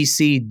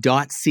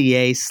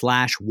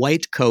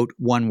cbc.ca/whitecoat,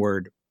 one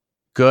word.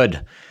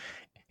 Good.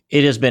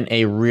 It has been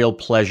a real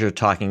pleasure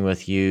talking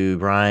with you,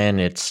 Brian.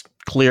 It's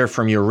clear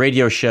from your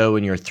radio show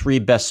and your 3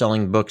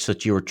 best-selling books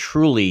that you are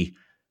truly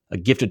a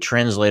gifted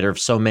translator of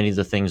so many of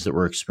the things that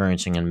we're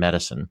experiencing in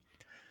medicine.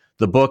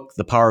 The book,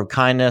 The Power of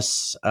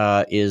Kindness,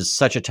 is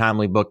such a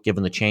timely book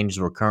given the changes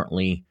we're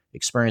currently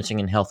experiencing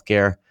in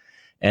healthcare.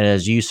 And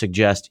as you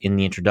suggest in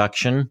the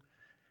introduction,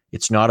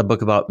 it's not a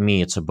book about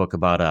me, it's a book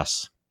about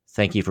us.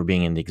 Thank you for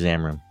being in the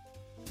exam room.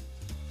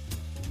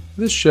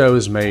 This show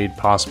is made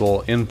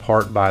possible in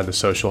part by the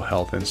Social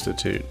Health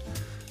Institute.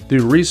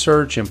 Through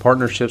research and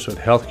partnerships with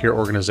healthcare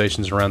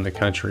organizations around the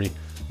country,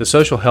 the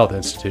Social Health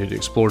Institute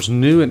explores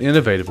new and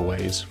innovative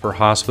ways for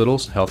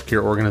hospitals,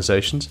 healthcare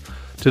organizations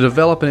to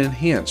develop and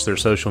enhance their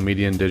social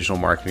media and digital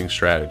marketing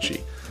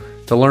strategy.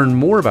 To learn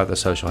more about the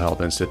Social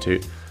Health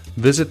Institute,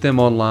 visit them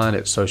online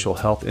at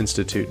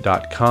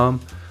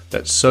socialhealthinstitute.com.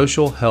 That's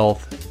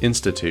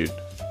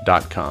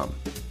socialhealthinstitute.com.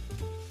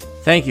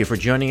 Thank you for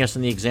joining us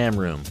in the exam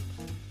room.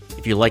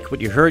 If you like what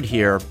you heard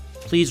here,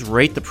 please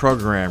rate the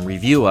program,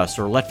 review us,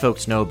 or let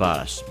folks know about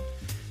us.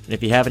 And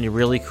if you have any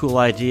really cool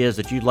ideas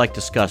that you'd like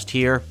discussed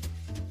here,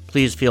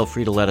 please feel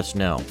free to let us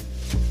know.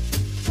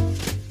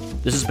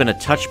 This has been a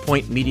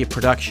Touchpoint Media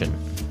production.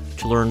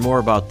 To learn more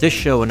about this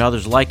show and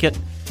others like it,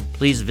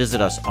 please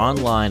visit us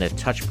online at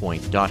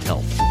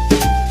touchpoint.health.